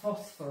homeopaths,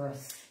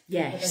 phosphorus.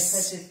 Yes. But they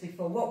said this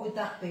before. What would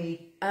that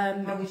be?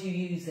 How would you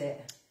use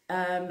it?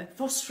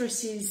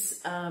 Phosphorus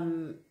is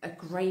a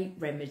great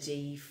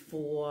remedy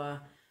for,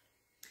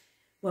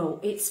 well,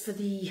 it's for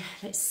the,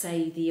 let's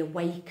say, the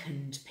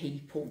awakened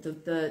people,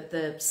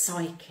 the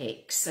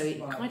psychics. So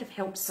it kind of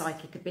helps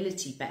psychic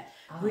ability, but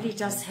really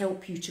does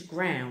help you to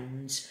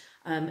ground,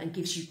 and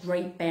gives you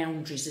great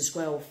boundaries as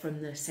well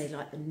from the, say,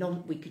 like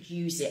we could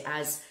use it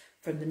as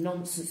from the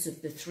nonsense of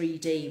the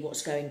 3D,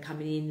 what's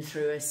coming in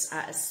through us,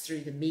 at us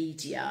through the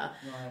media.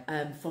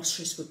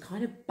 Phosphorus would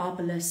kind of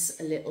bubble us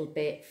a little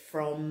bit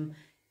to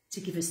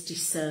give us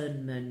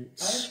discernment.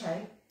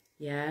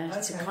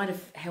 To kind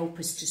of help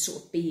us to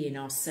sort of be in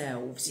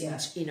ourselves,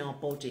 in our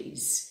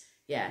bodies.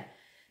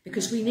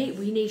 Because we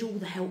need all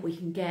the help we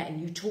can get.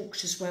 And you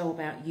talked as well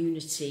about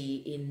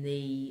unity in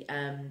the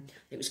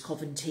it was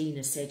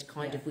Coventina said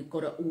kind of we've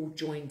got to all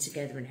join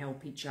together and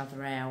help each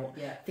other out.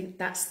 Yeah. I think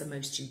that's the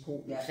most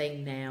important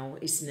thing now,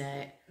 isn't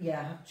it?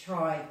 Yeah, have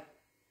tried.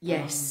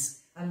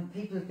 Yes. And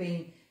people have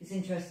been, it's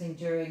interesting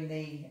during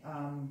the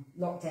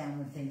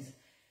lockdown and things,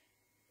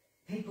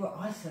 people are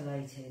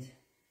isolated,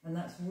 and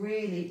that's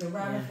really the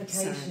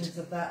ramifications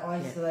of that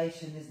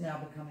isolation is now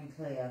becoming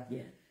clear.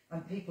 Yeah.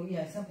 And people,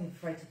 some people are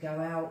afraid to go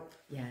out.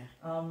 Yeah.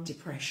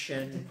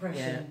 Depression.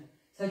 Yeah.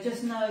 So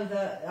just know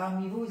that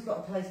you've always got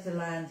a place to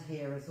land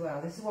here as well.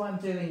 This is why I'm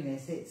doing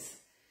this. It's,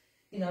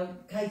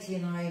 Katie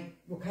and I,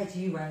 Katie,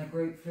 you ran a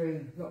group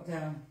through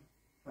lockdown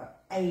for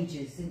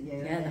ages, didn't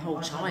you? Yeah, the whole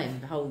time,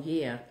 the whole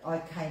year. I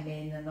came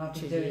in and I've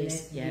been doing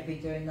this and you've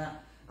been doing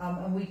that.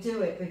 And we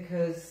do it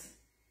because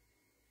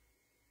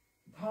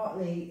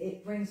partly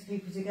it brings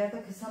people together,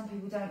 because some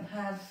people don't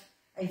have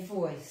a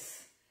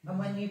voice. And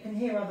when you can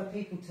hear other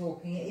people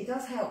talking, it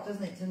does help,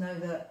 doesn't it, to know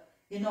that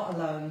you're not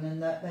alone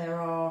and that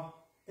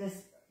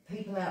there's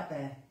people out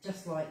there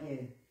just like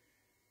you.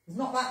 There's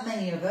not that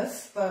many of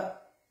us, but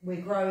we're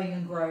growing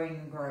and growing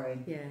and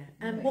growing. Yeah,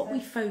 and what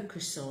we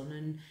focus on,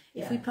 and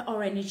if we put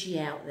our energy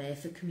out there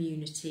for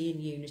community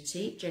and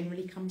unity, it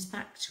generally comes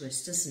back to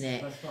us, doesn't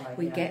it? That's right,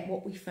 we get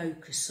what we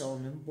focus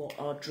on and what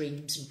our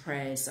dreams and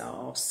prayers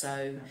are.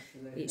 So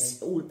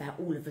it's all about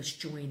all of us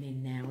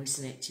joining now,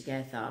 isn't it,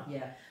 together?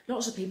 Yeah.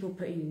 Lots of people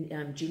putting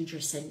ginger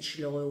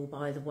essential oil,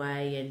 by the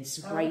way, and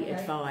some great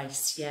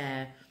advice,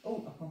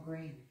 Oh, up on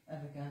green.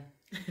 There we go.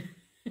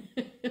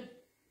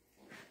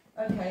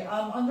 Okay,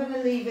 I'm going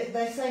to leave it.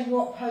 They're saying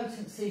what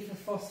potency for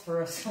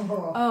phosphorus?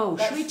 Oh,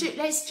 should we do?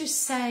 Let's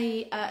just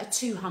say a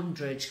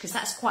 200, because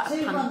that's quite a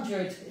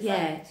 200.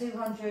 Yeah,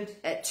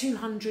 200.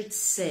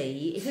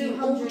 200C. If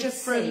you order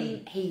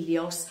from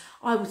Helios,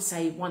 I would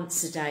say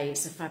once a day.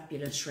 It's a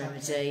fabulous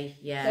remedy.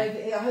 Yeah. So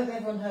I hope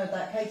everyone heard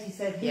that. Katie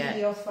said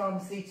Helios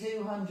Pharmacy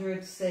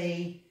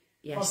 200C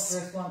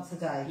phosphorus once a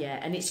day. Yeah,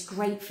 and it's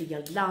great for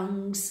your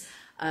lungs.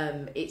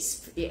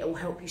 It'll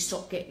help you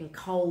stop getting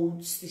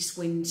colds this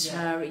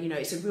winter.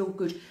 It's a real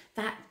good,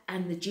 that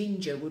and the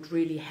ginger would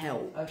really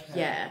help.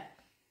 Okay,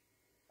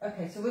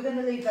 so we're going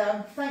to leave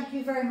that. Thank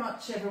you very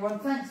much, everyone.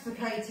 Thanks for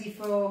Katie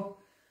for all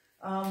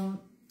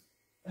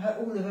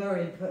of her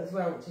input as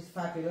well, which is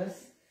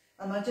fabulous.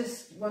 And I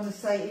just want to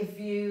say, if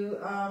you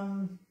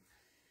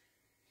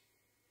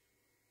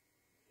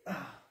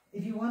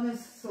want to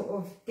sort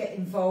of get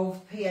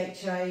involved,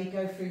 PHA,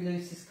 go through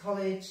Lucis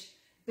College.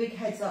 Big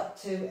heads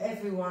up to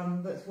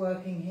everyone that's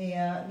working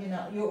here.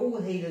 You're all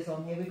healers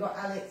on here. We've got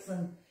Alex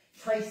and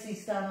Tracy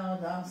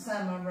Stannard,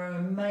 Sam Monroe,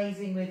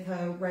 amazing with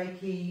her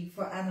Reiki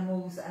for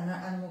animals and her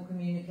animal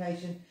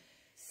communication.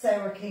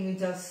 Sarah King, who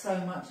does so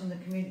much in the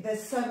community.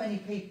 There's so many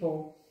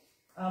people,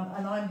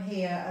 and I'm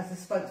here as a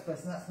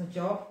spokesperson. That's my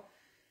job.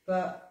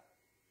 But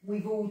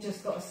we've all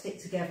just got to stick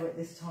together at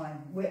this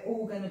time. We're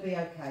all going to be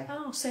okay.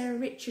 Oh, Sarah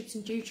Richards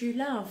and Juju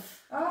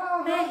Love.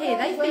 Oh, they're here.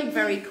 They've been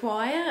very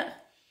quiet.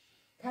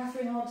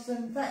 Catherine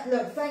Hodgson,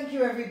 thank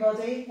you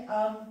everybody.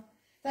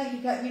 Thank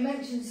you, Kat. You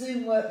mentioned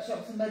Zoom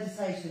workshops and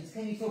meditations.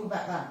 Can you talk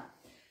about that?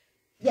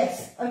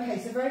 Yes. Okay.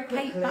 So very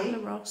quickly, Kate Butler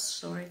Ross.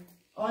 Sorry.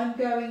 I'm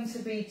going to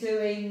be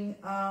doing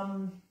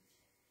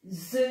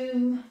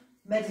Zoom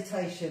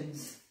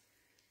meditations.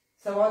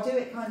 So I'll do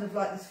it kind of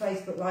like this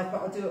Facebook Live, but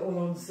I'll do it all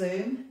on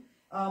Zoom.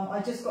 I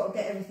just got to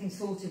get everything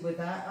sorted with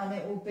that, and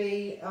it will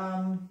be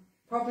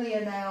probably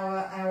an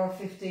hour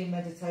 15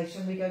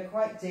 meditation. We go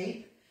quite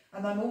deep.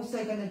 And I'm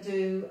also going to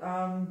do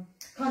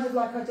kind of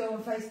like I do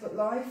on Facebook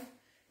Live,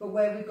 but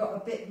where we've got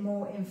a bit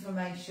more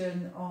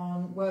information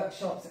on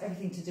workshops,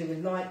 everything to do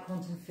with light,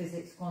 quantum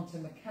physics,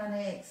 quantum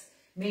mechanics,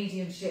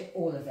 mediumship,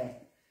 all of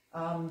it.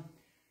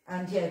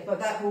 But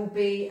that will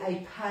be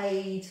a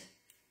paid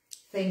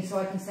thing, so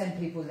I can send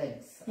people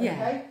links. Okay?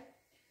 Yeah,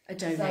 a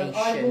donation. So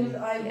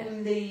I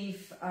will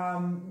leave,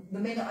 the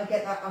minute I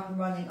get that up and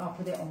running, I'll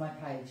put it on my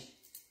page.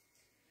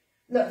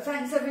 Look,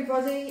 thanks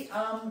everybody.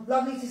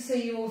 Lovely to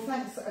see you all.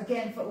 Thanks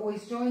again for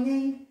always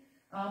joining.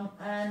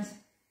 And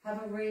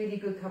have a really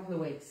good couple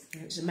of weeks.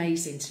 It was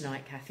amazing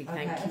tonight, Kathy.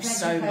 Thank you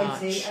so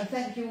much. And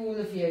thank you all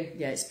of you.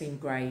 Yeah, it's been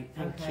great.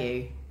 Thank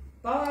you.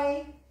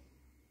 Bye.